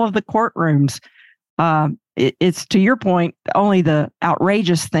all of the courtrooms. it's to your point, only the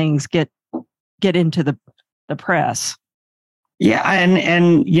outrageous things get into the press. Yeah, and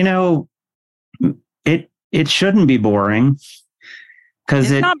it shouldn't be boring,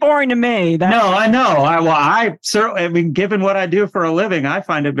 because it's not boring to me. No, I know. I certainly, I mean, given what I do for a living, I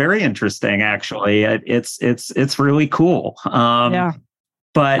find it very interesting. Actually, it's really cool. Yeah,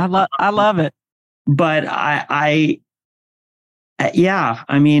 but I love it. But yeah,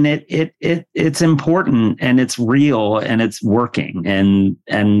 I mean, it's important, and it's real, and it's working, and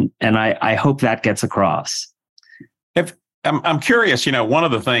I hope that gets across. If I'm curious, one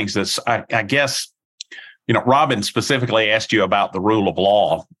of the things that's, I guess, Robin specifically asked you about the rule of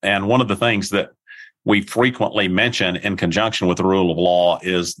law, and one of the things that we frequently mention in conjunction with the rule of law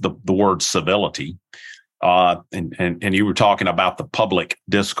is the word civility. And you were talking about the public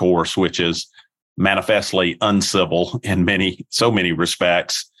discourse, which is manifestly uncivil in so many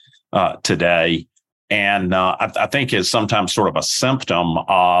respects today, and I think is sometimes sort of a symptom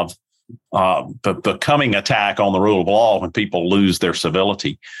of the coming attack on the rule of law when people lose their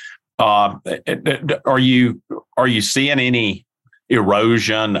civility. Are you seeing any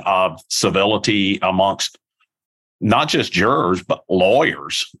erosion of civility amongst not just jurors but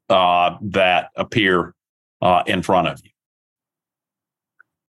lawyers that appear in front of you?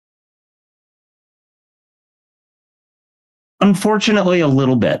 Unfortunately, a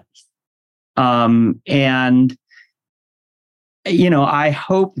little bit. And, I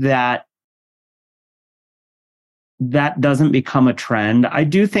hope that doesn't become a trend. I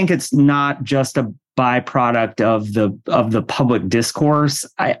do think it's not just a byproduct of the public discourse.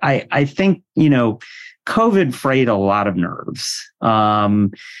 I think, COVID frayed a lot of nerves.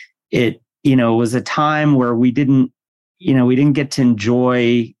 It was a time where we didn't get to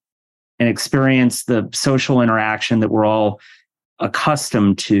enjoy and experience the social interaction that we're all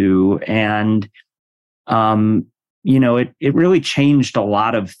accustomed to. And, it really changed a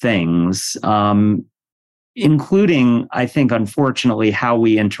lot of things, including, I think, unfortunately, how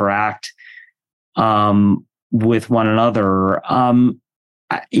we interact with one another. I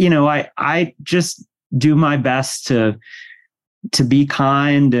just do my best to be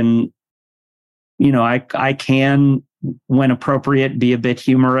kind, and, I can, when appropriate, be a bit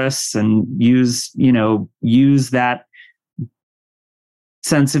humorous and use that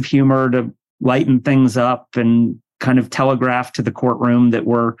sense of humor to lighten things up and kind of telegraph to the courtroom that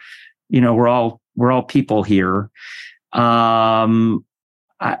we're all people here. I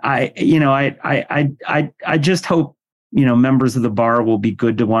just hope, members of the bar will be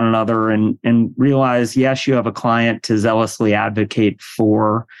good to one another and realize, yes, you have a client to zealously advocate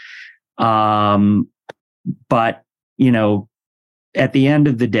for. But, at the end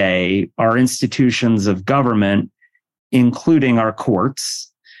of the day, our institutions of government, including our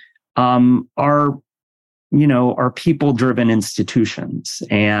courts, are people-driven institutions,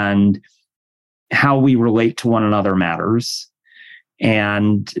 and how we relate to one another matters.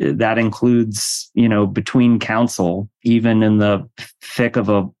 And that includes, between counsel, even in the thick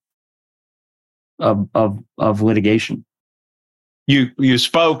of litigation. You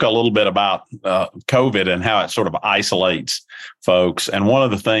spoke a little bit about COVID and how it sort of isolates folks. And one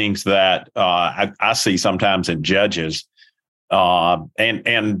of the things that I see sometimes in judges, as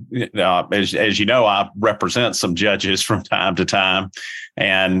you know, I represent some judges from time to time,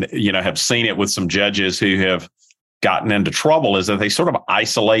 and have seen it with some judges who have gotten into trouble, is that they sort of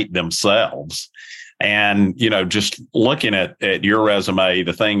isolate themselves. And just looking at your resume,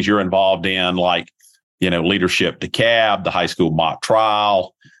 the things you're involved in, like leadership DeKalb, the high school mock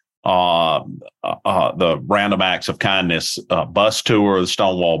trial, the Random Acts of Kindness bus tour, the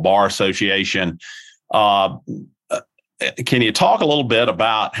Stonewall Bar Association. Can you talk a little bit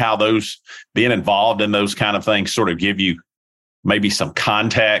about how those, being involved in those kind of things, sort of give you maybe some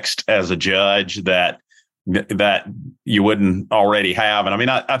context as a judge that you wouldn't already have? And I mean,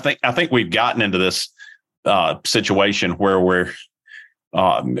 I think we've gotten into this situation where we've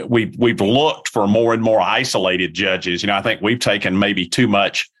looked for more and more isolated judges. I think we've taken maybe too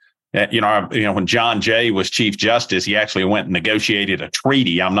much. When John Jay was Chief Justice, he actually went and negotiated a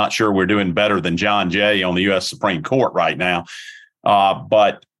treaty. I'm not sure we're doing better than John Jay on the U.S. Supreme Court right now.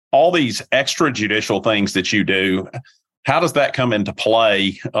 But all these extrajudicial things that you do, how does that come into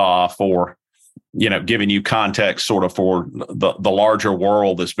play for, giving you context sort of for the larger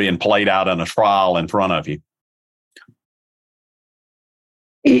world that's being played out in a trial in front of you?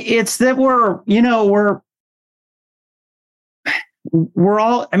 It's that we're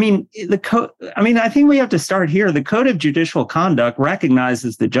all, I mean, the code, I think we have to start here. The Code of Judicial Conduct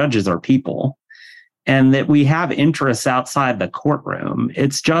recognizes that judges are people, and that we have interests outside the courtroom.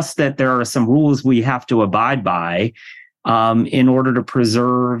 It's just that there are some rules we have to abide by in order to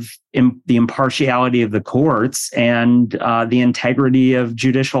preserve the impartiality of the courts and the integrity of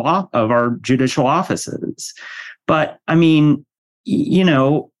our judicial offices. But I mean,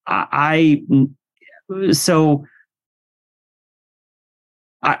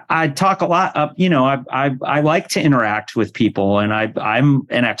 I talk a lot of, I like to interact with people, and I'm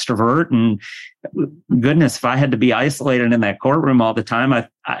an extrovert, and goodness, if I had to be isolated in that courtroom all the time,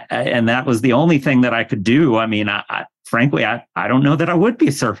 and that was the only thing that I could do. I mean, frankly, I don't know that I would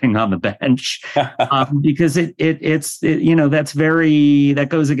be serving on the bench because that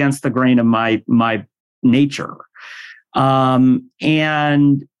goes against the grain of my nature.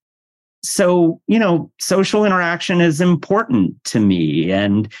 And so, social interaction is important to me,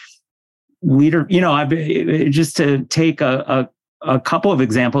 and just to take a couple of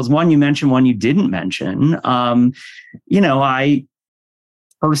examples, one you mentioned, one you didn't mention. I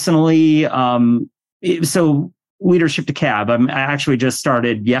personally, so Leadership DeKalb, I actually just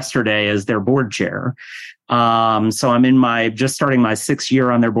started yesterday as their board chair. So I'm just starting my 6th year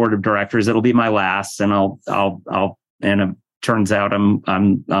on their board of directors. It'll be my last, and it turns out I'm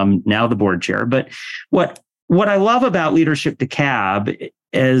now the board chair. But what I love about Leadership DeKalb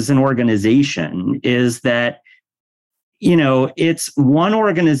as an organization is that, it's an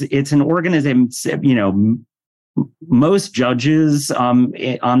organization, most judges on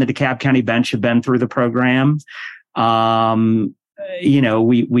the DeKalb County bench have been through the program.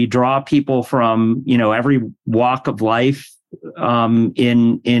 We draw people from, every walk of life in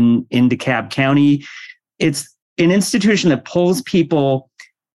DeKalb County. It's an institution that pulls people.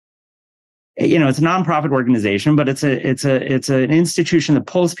 It's a nonprofit organization, but it's an institution that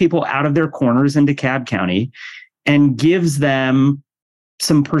pulls people out of their corners in DeKalb County and gives them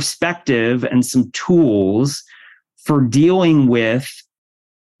some perspective and some tools for dealing with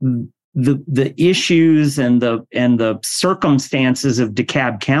the issues and the circumstances of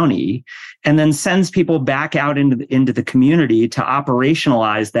DeKalb County, and then sends people back out into the community to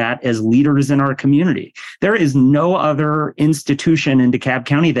operationalize that as leaders in our community. There is no other institution in DeKalb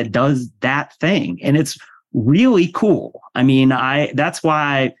County that does that thing, and it's really cool. I mean, that's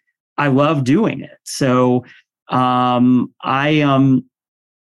why I love doing it. So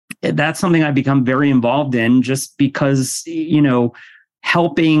that's something I've become very involved in, just because,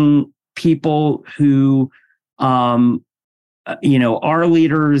 helping people who, are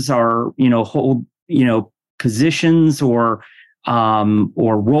leaders, are, hold, positions or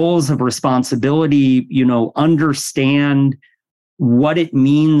roles of responsibility, understand what it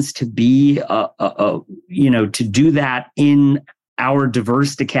means to be, to do that in our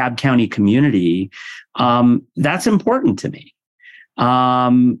diverse DeKalb County community. That's important to me.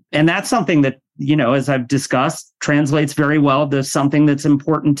 And that's something that, as I've discussed, translates very well to something that's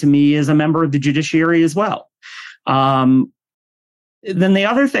important to me as a member of the judiciary as well. Then the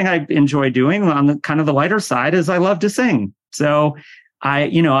other thing I enjoy doing on the kind of the lighter side is I love to sing. So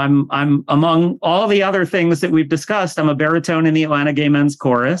I'm among all the other things that we've discussed, I'm a baritone in the Atlanta Gay Men's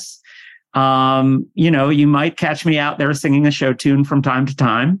Chorus. You might catch me out there singing a show tune from time to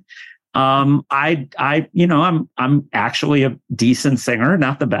time. I'm actually a decent singer,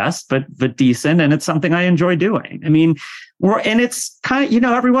 not the best, but decent. And it's something I enjoy doing. I mean, and it's kind of,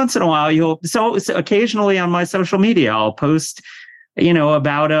 every once in a while so occasionally on my social media, I'll post,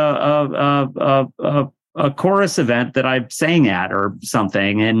 about a chorus event that I sang at or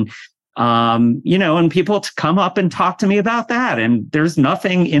something. And, and people come up and talk to me about that. And there's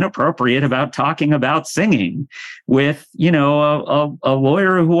nothing inappropriate about talking about singing with, a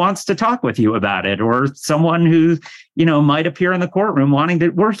lawyer who wants to talk with you about it, or someone who, might appear in the courtroom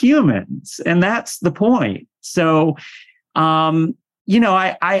we're humans. And that's the point. So, I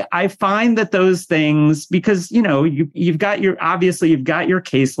find that those things, because, you've got your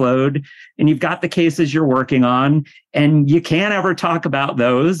caseload and you've got the cases you're working on, and you can't ever talk about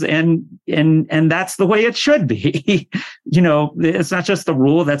those. And that's the way it should be. It's not just the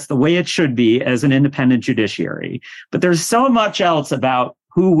rule, that's the way it should be as an independent judiciary. But there's so much else about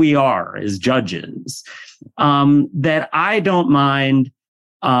who we are as judges, that I don't mind,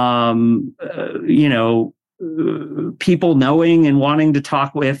 people knowing and wanting to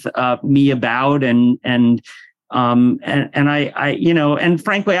talk with me about, and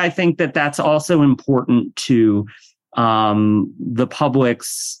frankly, I think that that's also important to the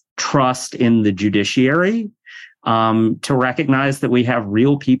public's trust in the judiciary, to recognize that we have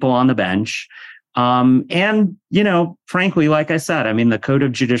real people on the bench. And, frankly, like I said, I mean, the Code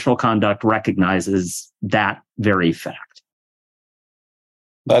of Judicial Conduct recognizes that very fact.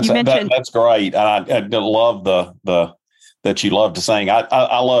 That's great. And I love the that you love to sing.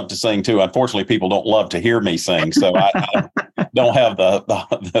 I love to sing too. Unfortunately, people don't love to hear me sing, so I don't have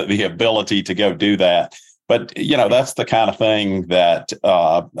the ability to go do that. But that's the kind of thing that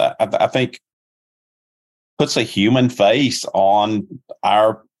I think puts a human face on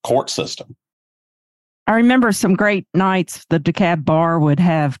our court system. I remember some great nights. The DeKalb Bar would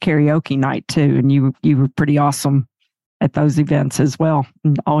have karaoke night too, and you were pretty awesome at those events as well.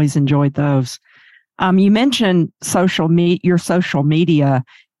 And always enjoyed those. You mentioned your social media,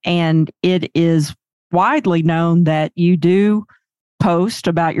 and it is widely known that you do post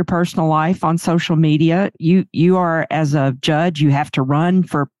about your personal life on social media. You are, as a judge, you have to run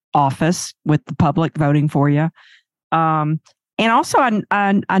for office with the public voting for you. And also,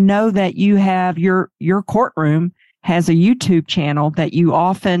 I know that you have your courtroom has a YouTube channel that you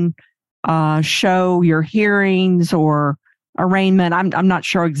often show your hearings or arraignment. I'm not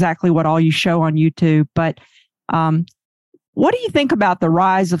sure exactly what all you show on YouTube, but what do you think about the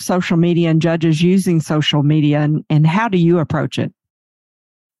rise of social media and judges using social media, and how do you approach it?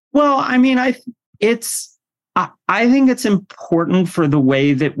 Well, I mean, I think it's important for the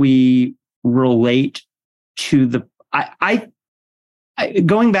way that we relate to the.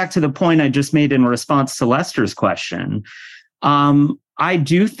 Going back to the point I just made in response to Lester's question, I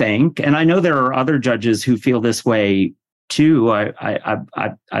do think, and I know there are other judges who feel this way too. I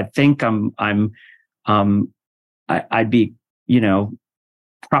think I'd be,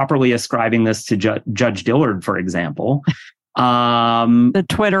 properly ascribing this to Judge Dillard, for example. The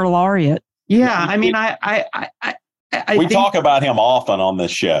Twitter laureate. Yeah, I mean, we talk about him often on this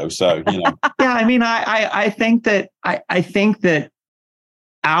show, so Yeah, I mean, I think that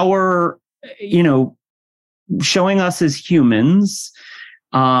our, showing us as humans,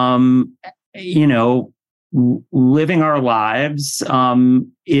 living our lives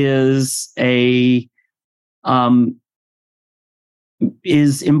is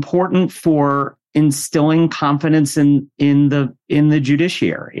important for instilling confidence in the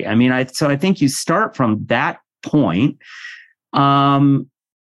judiciary. I mean, so I think you start from that point. I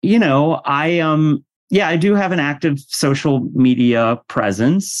do have an active social media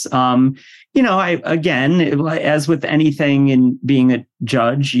presence. Again, as with anything in being a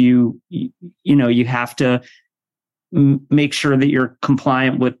judge, you have to make sure that you're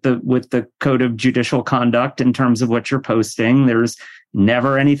compliant with the code of judicial conduct in terms of what you're posting. There's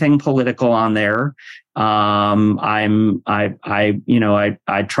never anything political on there. I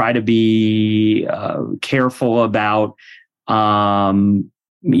try to be careful about the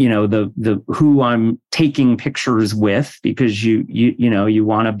who I'm taking pictures with, because you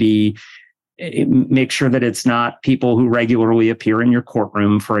want to make sure that it's not people who regularly appear in your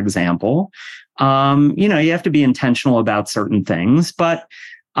courtroom, for example. You have to be intentional about certain things, but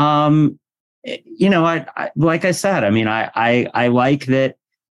I like I said, I mean, I like that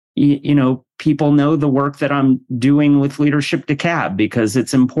people know the work that I'm doing with Leadership DeKalb because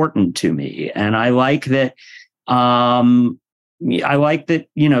it's important to me, and I like that.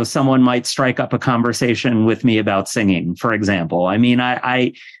 Someone might strike up a conversation with me about singing, for example. I mean,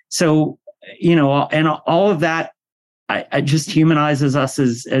 and all of that, I just humanizes us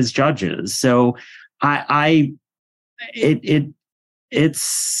as judges. So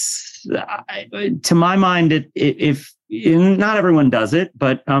it's to my mind, if not everyone does it,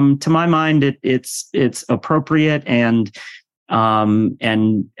 but to my mind, it's appropriate and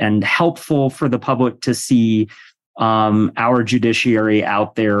helpful for the public to see our judiciary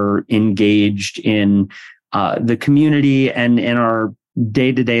out there engaged in the community and in our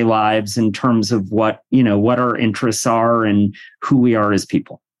day-to-day lives in terms of what our interests are and who we are as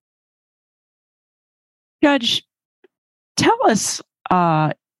people. Judge, tell us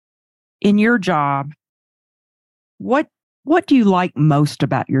in your job, what do you like most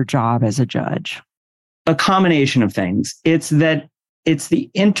about your job as a judge? A combination of things. It's the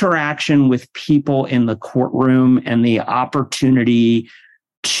interaction with people in the courtroom and the opportunity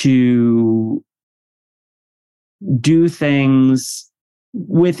to do things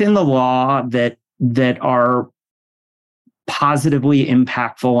within the law that are positively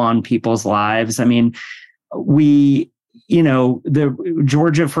impactful on people's lives. I mean,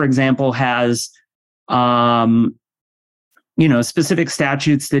 Georgia, for example, has, specific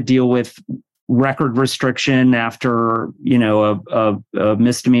statutes that deal with record restriction after, a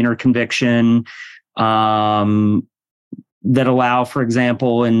misdemeanor conviction, that allow, for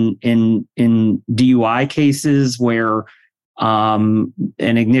example, in DUI cases where an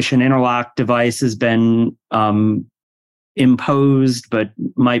ignition interlock device has been imposed but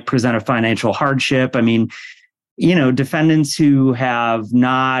might present a financial hardship. I mean, defendants who have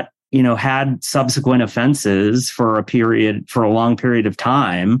not, had subsequent offenses for a long period of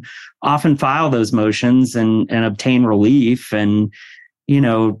time often file those motions and obtain relief. And,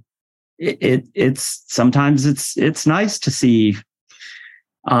 it's sometimes it's nice to see,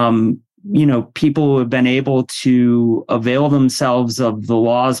 people who have been able to avail themselves of the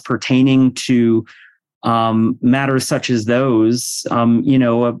laws pertaining to matters such as those,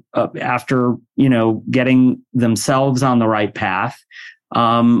 after, getting themselves on the right path,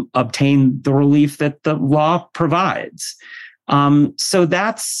 obtain the relief that the law provides. So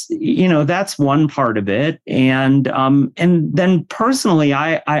that's one part of it. And then personally,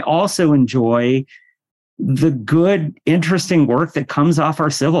 I also enjoy the good, interesting work that comes off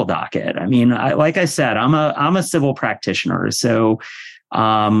our civil docket. I mean, like I said, I'm a civil practitioner. So,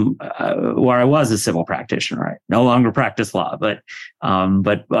 where I was a civil practitioner, I no longer practice law, but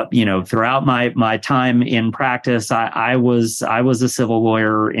throughout my time in practice, I was a civil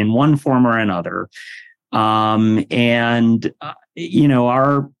lawyer in one form or another. The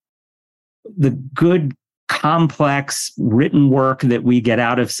good, complex written work that we get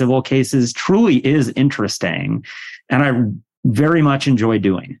out of civil cases truly is interesting, and I very much enjoy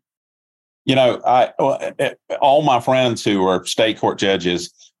doing it. All my friends who are state court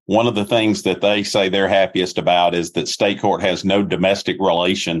judges, one of the things that they say they're happiest about is that state court has no domestic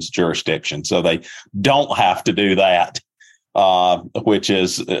relations jurisdiction, so they don't have to do that, which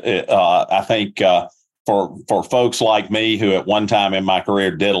is, I think, for folks like me who at one time in my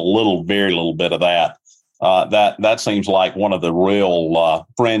career did very little bit of that. That seems like one of the real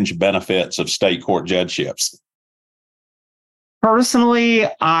fringe benefits of state court judgeships. Personally,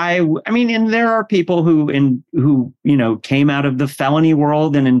 I mean, and there are people who came out of the felony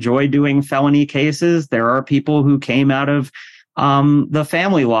world and enjoy doing felony cases. There are people who came out of the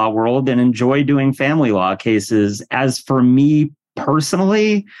family law world and enjoy doing family law cases. As for me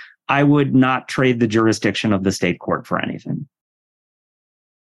personally, I would not trade the jurisdiction of the state court for anything.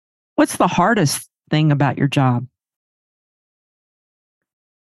 What's the hardest thing about your job?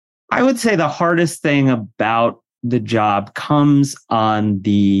 I would say the hardest thing about the job comes on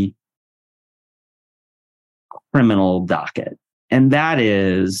the criminal docket. And that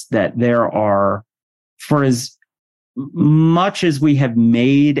is that there are, for as much as we have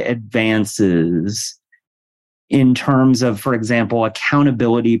made advances in terms of, for example,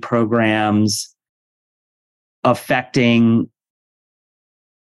 accountability programs affecting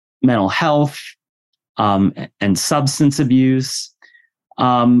mental health and substance abuse,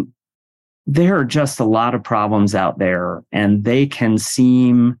 there are just a lot of problems out there, and they can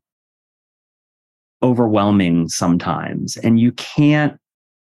seem overwhelming sometimes. And you can't,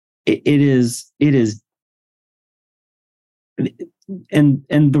 for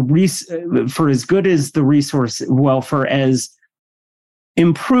as good as the resource, for as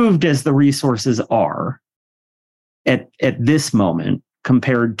improved as the resources are at this moment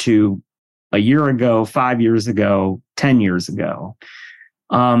compared to a year ago, 5 years ago, 10 years ago,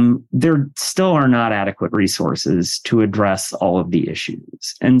 there still are not adequate resources to address all of the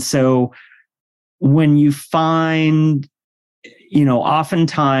issues. And so when you find,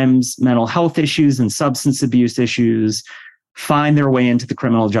 oftentimes mental health issues and substance abuse issues find their way into the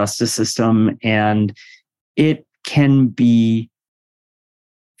criminal justice system, and it can be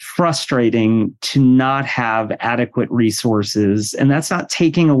frustrating to not have adequate resources. And that's not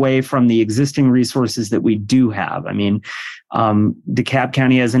taking away from the existing resources that we do have. I mean, DeKalb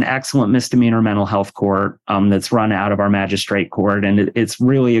County has an excellent misdemeanor mental health court that's run out of our magistrate court, and it's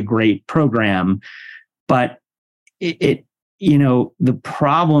really a great program. But the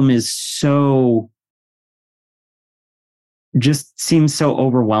problem is just seems so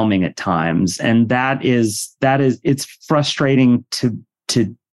overwhelming at times, and that is it's frustrating to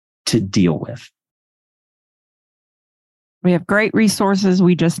deal with. We have great resources.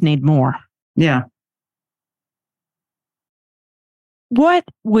 We just need more. Yeah. What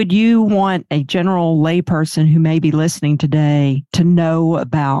would you want a general layperson who may be listening today to know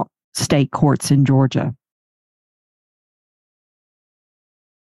about state courts in Georgia?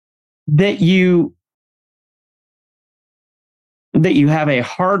 That you have a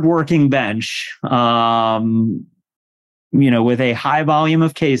hardworking bench, with a high volume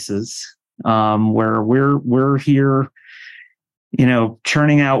of cases, where we're here,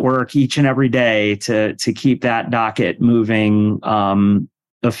 churning out work each and every day to keep that docket moving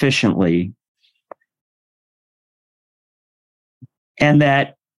efficiently. And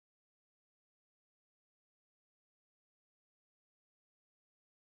that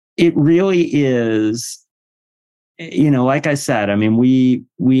it really is, like I said, I mean, we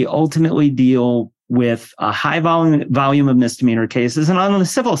ultimately deal with a high volume of misdemeanor cases. And on the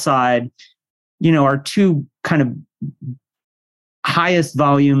civil side, our two kind of highest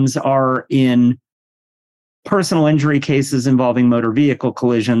volumes are in personal injury cases involving motor vehicle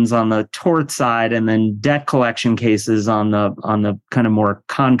collisions on the tort side, and then debt collection cases on the kind of more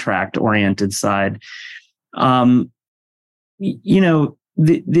contract oriented side.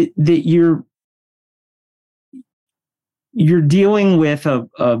 You're dealing with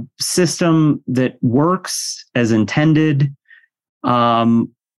a system that works as intended,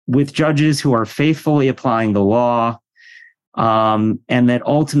 with judges who are faithfully applying the law, and that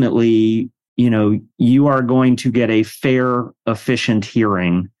ultimately, you are going to get a fair, efficient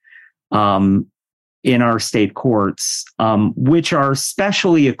hearing in our state courts, which are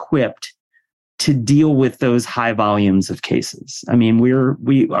specially equipped to deal with those high volumes of cases. I mean,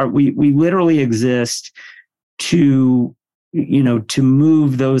 we literally exist to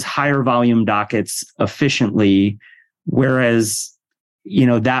move those higher volume dockets efficiently, whereas,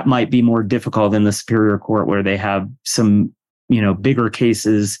 that might be more difficult in the Superior Court, where they have some, bigger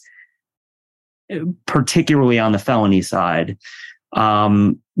cases, particularly on the felony side,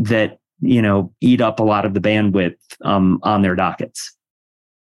 that, eat up a lot of the bandwidth on their dockets.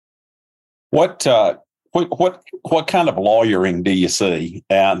 What kind of lawyering do you see?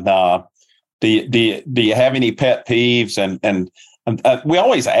 And do you have any pet peeves? And we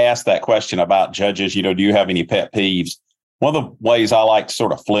always ask that question about judges. Do you have any pet peeves? One of the ways I like to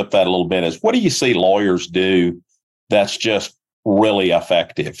sort of flip that a little bit is, what do you see lawyers do that's just really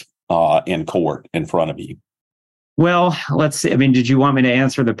effective in court in front of you? Well, let's see. I mean, did you want me to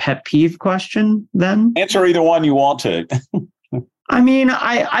answer the pet peeve question then? Answer either one you want to. I mean,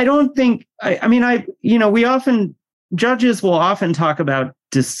 I don't think, judges will often talk about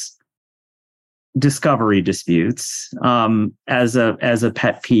discovery disputes as a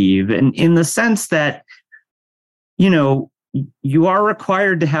pet peeve, and in the sense that, you are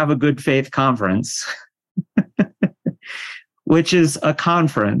required to have a good faith conference, which is a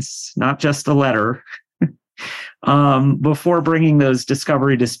conference, not just a letter, before bringing those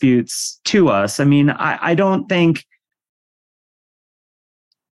discovery disputes to us. I mean, I don't think,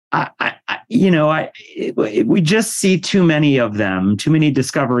 we just see too many of them, too many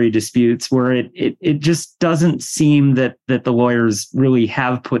discovery disputes, where it just doesn't seem that the lawyers really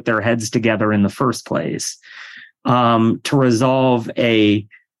have put their heads together in the first place to resolve a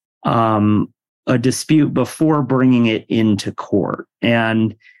dispute before bringing it into court.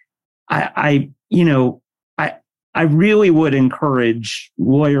 And I really would encourage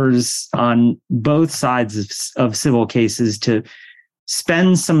lawyers on both sides of civil cases to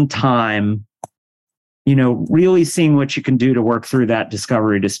spend some time, really seeing what you can do to work through that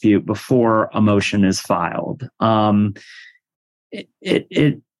discovery dispute before a motion is filed. That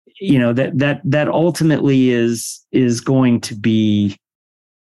ultimately is going to be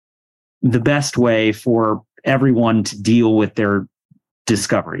the best way for everyone to deal with their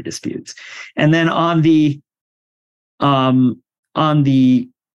discovery disputes. And then on the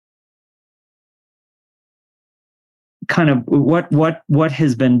kind of what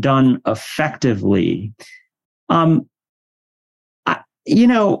has been done effectively, I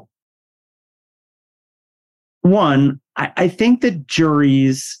think that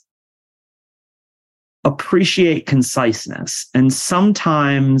juries appreciate conciseness, and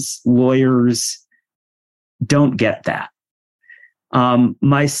sometimes lawyers don't get that.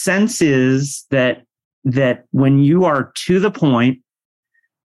 My sense is that when you are to the point,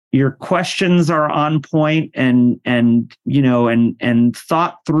 your questions are on point and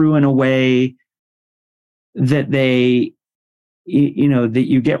thought through in a way that that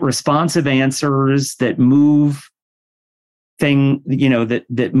you get responsive answers that move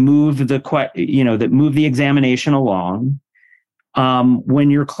that move the examination along. When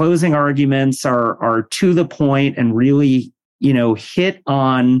your closing arguments are to the point and really, hit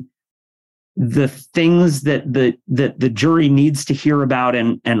on the things that the jury needs to hear about,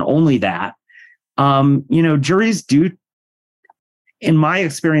 and only that, juries do, in my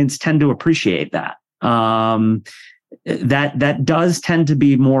experience, tend to appreciate that. That does tend to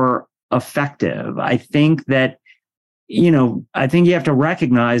be more effective. I think that, I think you have to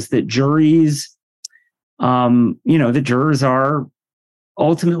recognize that juries, the jurors are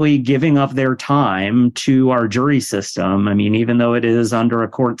ultimately giving up their time to our jury system. I mean, even though it is under a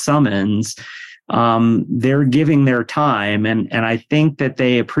court summons, they're giving their time. And I think that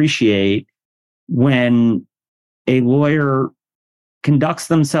they appreciate when a lawyer conducts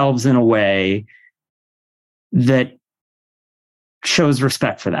themselves in a way that shows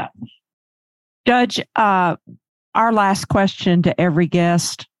respect for that. Judge, our last question to every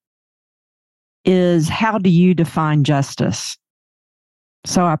guest: is, how do you define justice?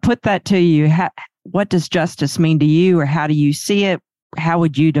 So I put that to you. What does justice mean to you, or how do you see it? How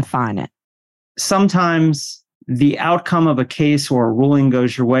would you define it? Sometimes the outcome of a case or a ruling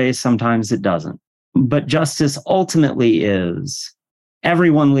goes your way, sometimes it doesn't. But justice ultimately is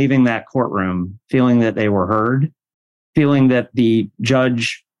everyone leaving that courtroom feeling that they were heard, feeling that the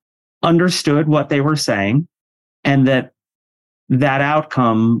judge understood what they were saying, and that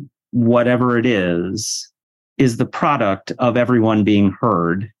outcome, whatever it is the product of everyone being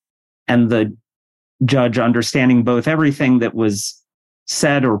heard, and the judge understanding both everything that was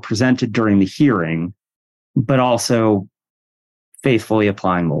said or presented during the hearing, but also faithfully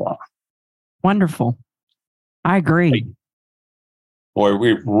applying the law. Wonderful. I agree. Boy,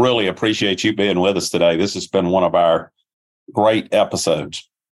 we really appreciate you being with us today. This has been one of our great episodes.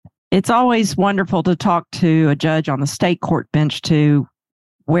 It's always wonderful to talk to a judge on the state court bench too,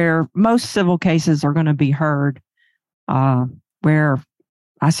 where most civil cases are going to be heard, where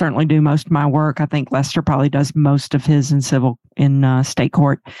I certainly do most of my work. I think Lester probably does most of his in state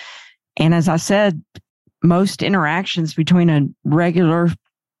court. And as I said, most interactions between a regular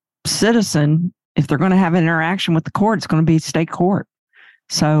citizen, if they're going to have an interaction with the court, it's going to be state court.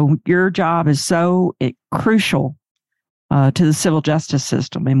 So your job is so crucial to the civil justice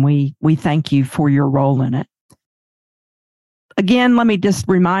system, and we thank you for your role in it. Again, let me just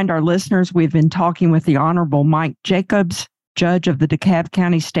remind our listeners, we've been talking with the Honorable Mike Jacobs, Judge of the DeKalb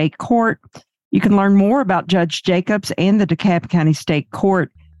County State Court. You can learn more about Judge Jacobs and the DeKalb County State Court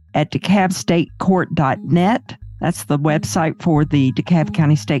at DeKalbStateCourt.net. That's the website for the DeKalb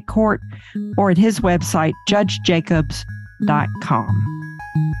County State Court, or at his website, JudgeJacobs.com.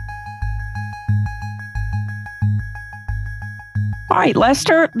 All right,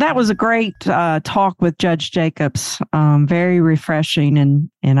 Lester, that was a great talk with Judge Jacobs. Very refreshing,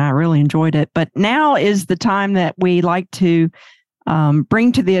 and I really enjoyed it. But now is the time that we like to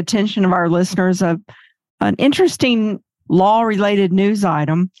bring to the attention of our listeners an interesting law-related news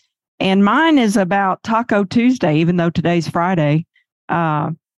item. And mine is about Taco Tuesday, even though today's Friday.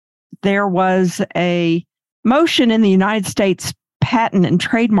 There was a motion in the United States Patent and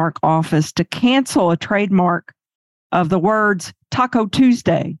Trademark Office to cancel a trademark of the words Taco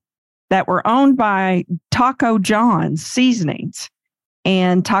Tuesday that were owned by Taco John's Seasonings,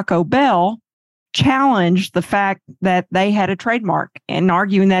 and Taco Bell challenged the fact that they had a trademark and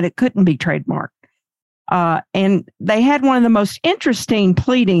arguing that it couldn't be trademarked. And they had one of the most interesting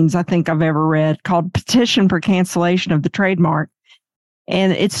pleadings I think I've ever read, called Petition for Cancellation of the Trademark.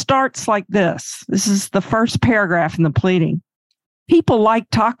 And it starts like this. This is the first paragraph in the pleading. People like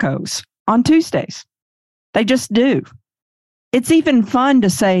tacos on Tuesdays. They just do. It's even fun to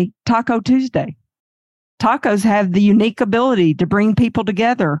say Taco Tuesday. Tacos have the unique ability to bring people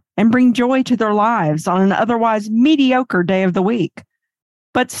together and bring joy to their lives on an otherwise mediocre day of the week.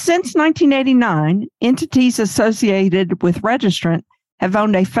 But since 1989, entities associated with registrant have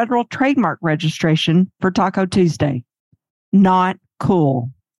owned a federal trademark registration for Taco Tuesday. Not cool.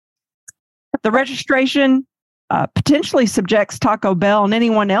 The registration potentially subjects Taco Bell and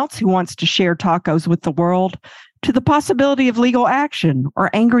anyone else who wants to share tacos with the world to the possibility of legal action or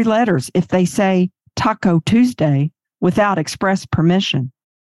angry letters if they say Taco Tuesday without express permission,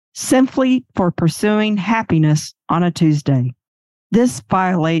 simply for pursuing happiness on a Tuesday. This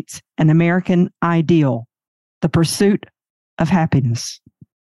violates an American ideal, the pursuit of happiness.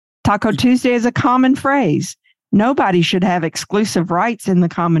 Taco Tuesday is a common phrase. Nobody should have exclusive rights in the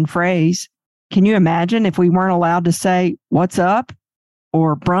common phrase. Can you imagine if we weren't allowed to say, "What's up?"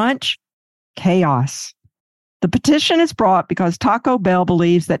 or "brunch"? Chaos. The petition is brought because Taco Bell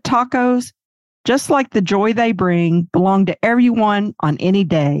believes that tacos, just like the joy they bring, belong to everyone on any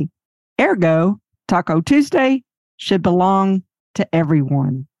day. Ergo, Taco Tuesday should belong to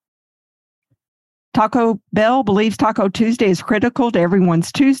everyone. Taco Bell believes Taco Tuesday is critical to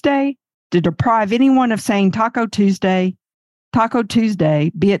everyone's Tuesday. To deprive anyone of saying Taco Tuesday,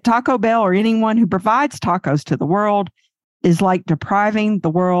 be it Taco Bell or anyone who provides tacos to the world, is like depriving the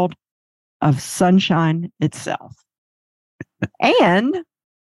world of sunshine itself. And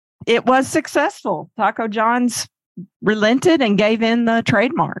it was successful. Taco John's relented and gave in the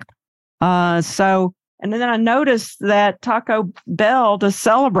trademark. And then I noticed that Taco Bell, to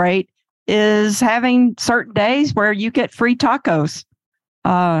celebrate, is having certain days where you get free tacos.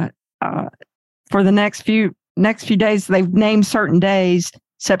 For the next few days, they've named certain days: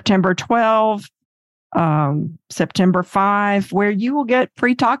 September 12, September 5, where you will get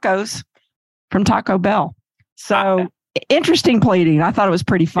free tacos from Taco Bell. So interesting pleading. I thought it was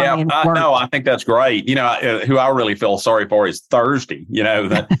pretty funny. Yeah, no, I think that's great. Who I really feel sorry for is Thursday.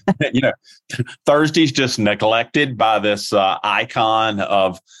 That Thursday's just neglected by this icon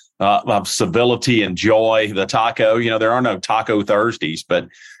of civility and joy. The taco. There are no Taco Thursdays, but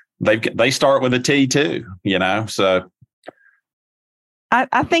they start with a T too. So.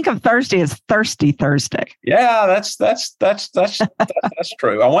 I think of Thursday as Thirsty Thursday. Yeah, that's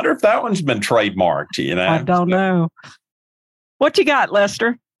true. I wonder if that one's been trademarked. I don't know. What you got,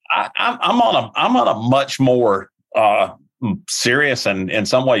 Lester? I'm on a much more serious and in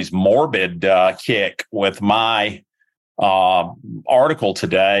some ways morbid kick with my article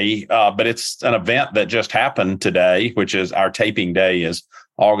today, but it's an event that just happened today, which is our taping day is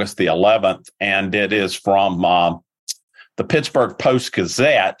August the 11th, and it is from the Pittsburgh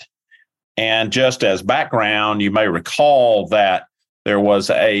Post-Gazette. And just as background, you may recall that there was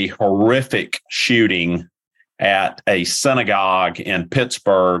a horrific shooting at a synagogue in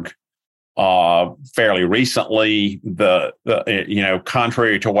Pittsburgh fairly recently.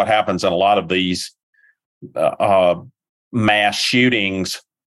 Contrary to what happens in a lot of these mass shootings,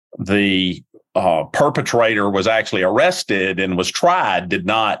 the perpetrator was actually arrested and was tried, did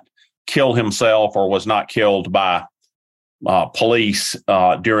not kill himself or was not killed by police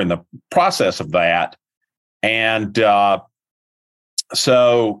during the process of that. And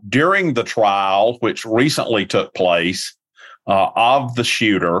so during the trial, which recently took place, of the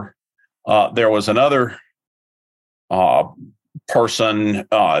shooter, there was another person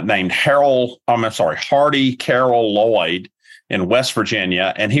named Hardy Carroll Lloyd in West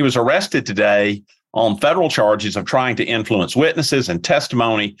Virginia, and he was arrested today on federal charges of trying to influence witnesses and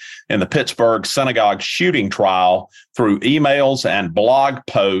testimony in the Pittsburgh synagogue shooting trial through emails and blog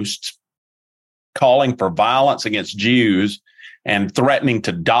posts calling for violence against Jews and threatening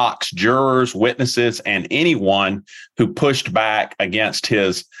to dox jurors, witnesses, and anyone who pushed back against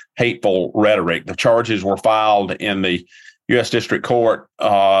his hateful rhetoric. The charges were filed in the U.S. District Court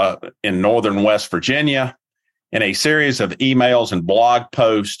in northern West Virginia in a series of emails and blog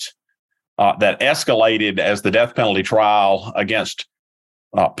posts that escalated as the death penalty trial against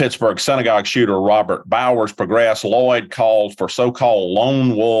Pittsburgh synagogue shooter Robert Bowers progressed. Lloyd called for so-called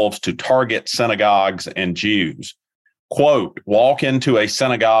lone wolves to target synagogues and Jews. Quote, walk into a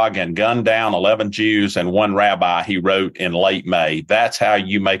synagogue and gun down 11 Jews and one rabbi, he wrote in late May. That's how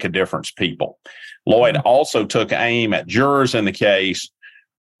you make a difference, people. Lloyd also took aim at jurors in the case,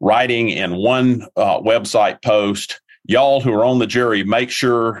 writing in one website post, y'all who are on the jury, make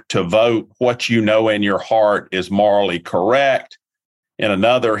sure to vote what you know in your heart is morally correct. In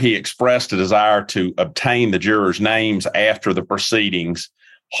another, he expressed a desire to obtain the jurors' names after the proceedings.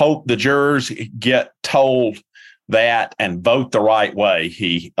 Hope the jurors get told that and vote the right way,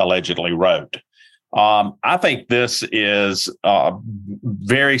 he allegedly wrote. I think this is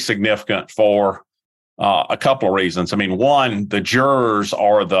very significant for a couple of reasons. I mean, one, the jurors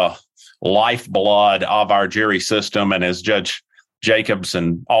are the lifeblood of our jury system, and as Judge Jacobs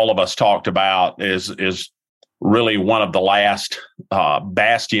and all of us talked about, is really one of the last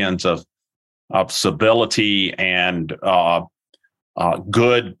bastions of civility and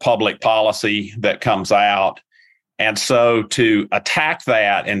good public policy that comes out. And so to attack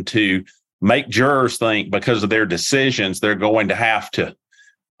that and to make jurors think because of their decisions they're going to have to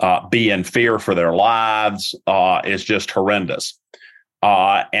be in fear for their lives is just horrendous.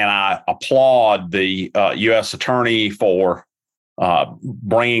 And I applaud the U.S. attorney for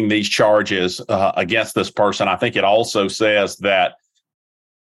bringing these charges against this person. I think it also says that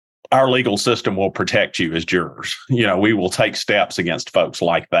our legal system will protect you as jurors. We will take steps against folks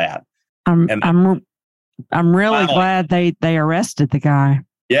like that. I'm really glad they arrested the guy.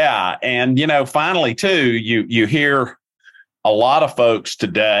 Yeah, and finally too, you hear a lot of folks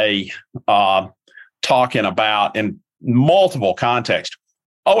today talking about in multiple contexts.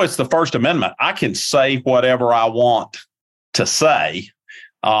 Oh, it's the First Amendment. I can say whatever I want to say.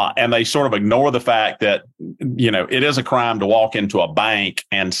 And they sort of ignore the fact that, it is a crime to walk into a bank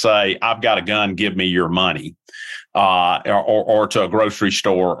and say, I've got a gun, give me your money, or to a grocery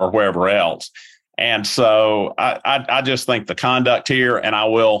store or wherever else. And so I just think the conduct here, and I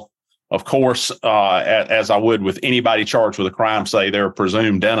will, of course, as I would with anybody charged with a crime, say they're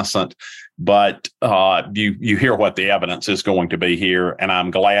presumed innocent. But you hear what the evidence is going to be here. And I'm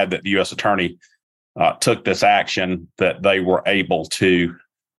glad that the U.S. attorney took this action, that they were able to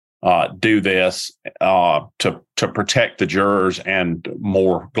do this to protect the jurors and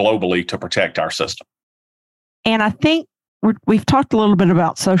more globally to protect our system. And I think we've talked a little bit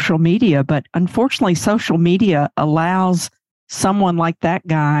about social media, but unfortunately, social media allows someone like that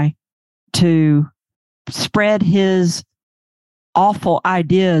guy to spread his awful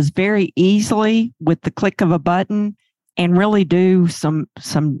ideas very easily with the click of a button and really do some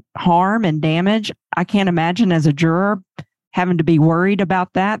harm and damage. I can't imagine as a juror having to be worried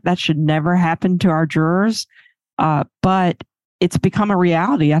about that. That should never happen to our jurors. But it's become a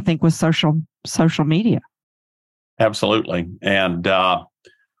reality, I think, with social media. Absolutely. And I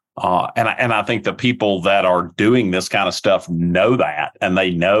think the people that are doing this kind of stuff know that, and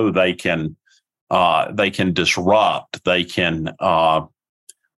they know they can disrupt, they can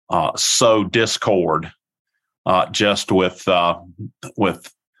sow discord just with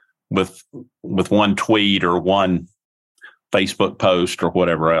one tweet or one Facebook post or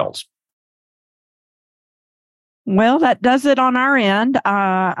whatever else. Well, that does it on our end.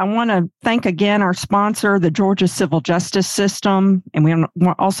 I want to thank again our sponsor, the Georgia Civil Justice System. And we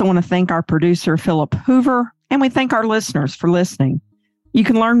also want to thank our producer, Philip Hoover. And we thank our listeners for listening. You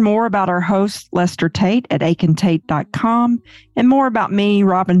can learn more about our host, Lester Tate, at aikentate.com, and more about me,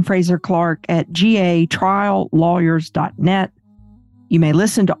 Robin Fraser Clark, at gatriallawyers.net. You may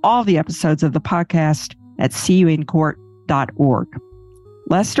listen to all the episodes of the podcast at seeyouincourt.org.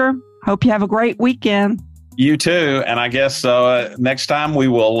 Lester, hope you have a great weekend. You too. And I guess next time we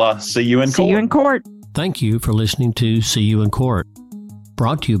will see you in court. See you in court. Thank you for listening to See You in Court,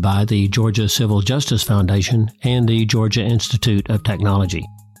 brought to you by the Georgia Civil Justice Foundation and the Georgia Institute of Technology.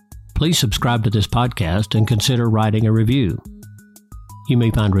 Please subscribe to this podcast and consider writing a review. You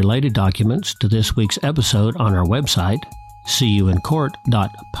may find related documents to this week's episode on our website,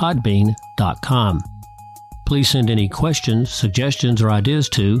 seeyouincourt.podbean.com. Please send any questions, suggestions, or ideas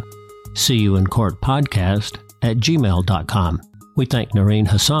to seeyouincourtpodcast@gmail.com. We thank Noreen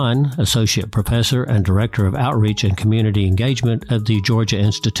Hassan, Associate Professor and Director of Outreach and Community Engagement at the Georgia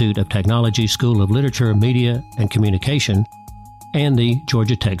Institute of Technology School of Literature, Media, and Communication, and the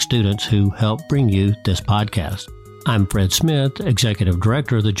Georgia Tech students who help bring you this podcast. I'm Fred Smith, Executive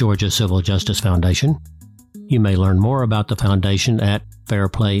Director of the Georgia Civil Justice Foundation. You may learn more about the foundation at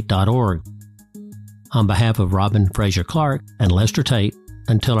fairplay.org. On behalf of Robin Fraser Clark and Lester Tate,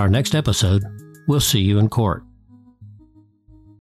 until our next episode, we'll see you in court.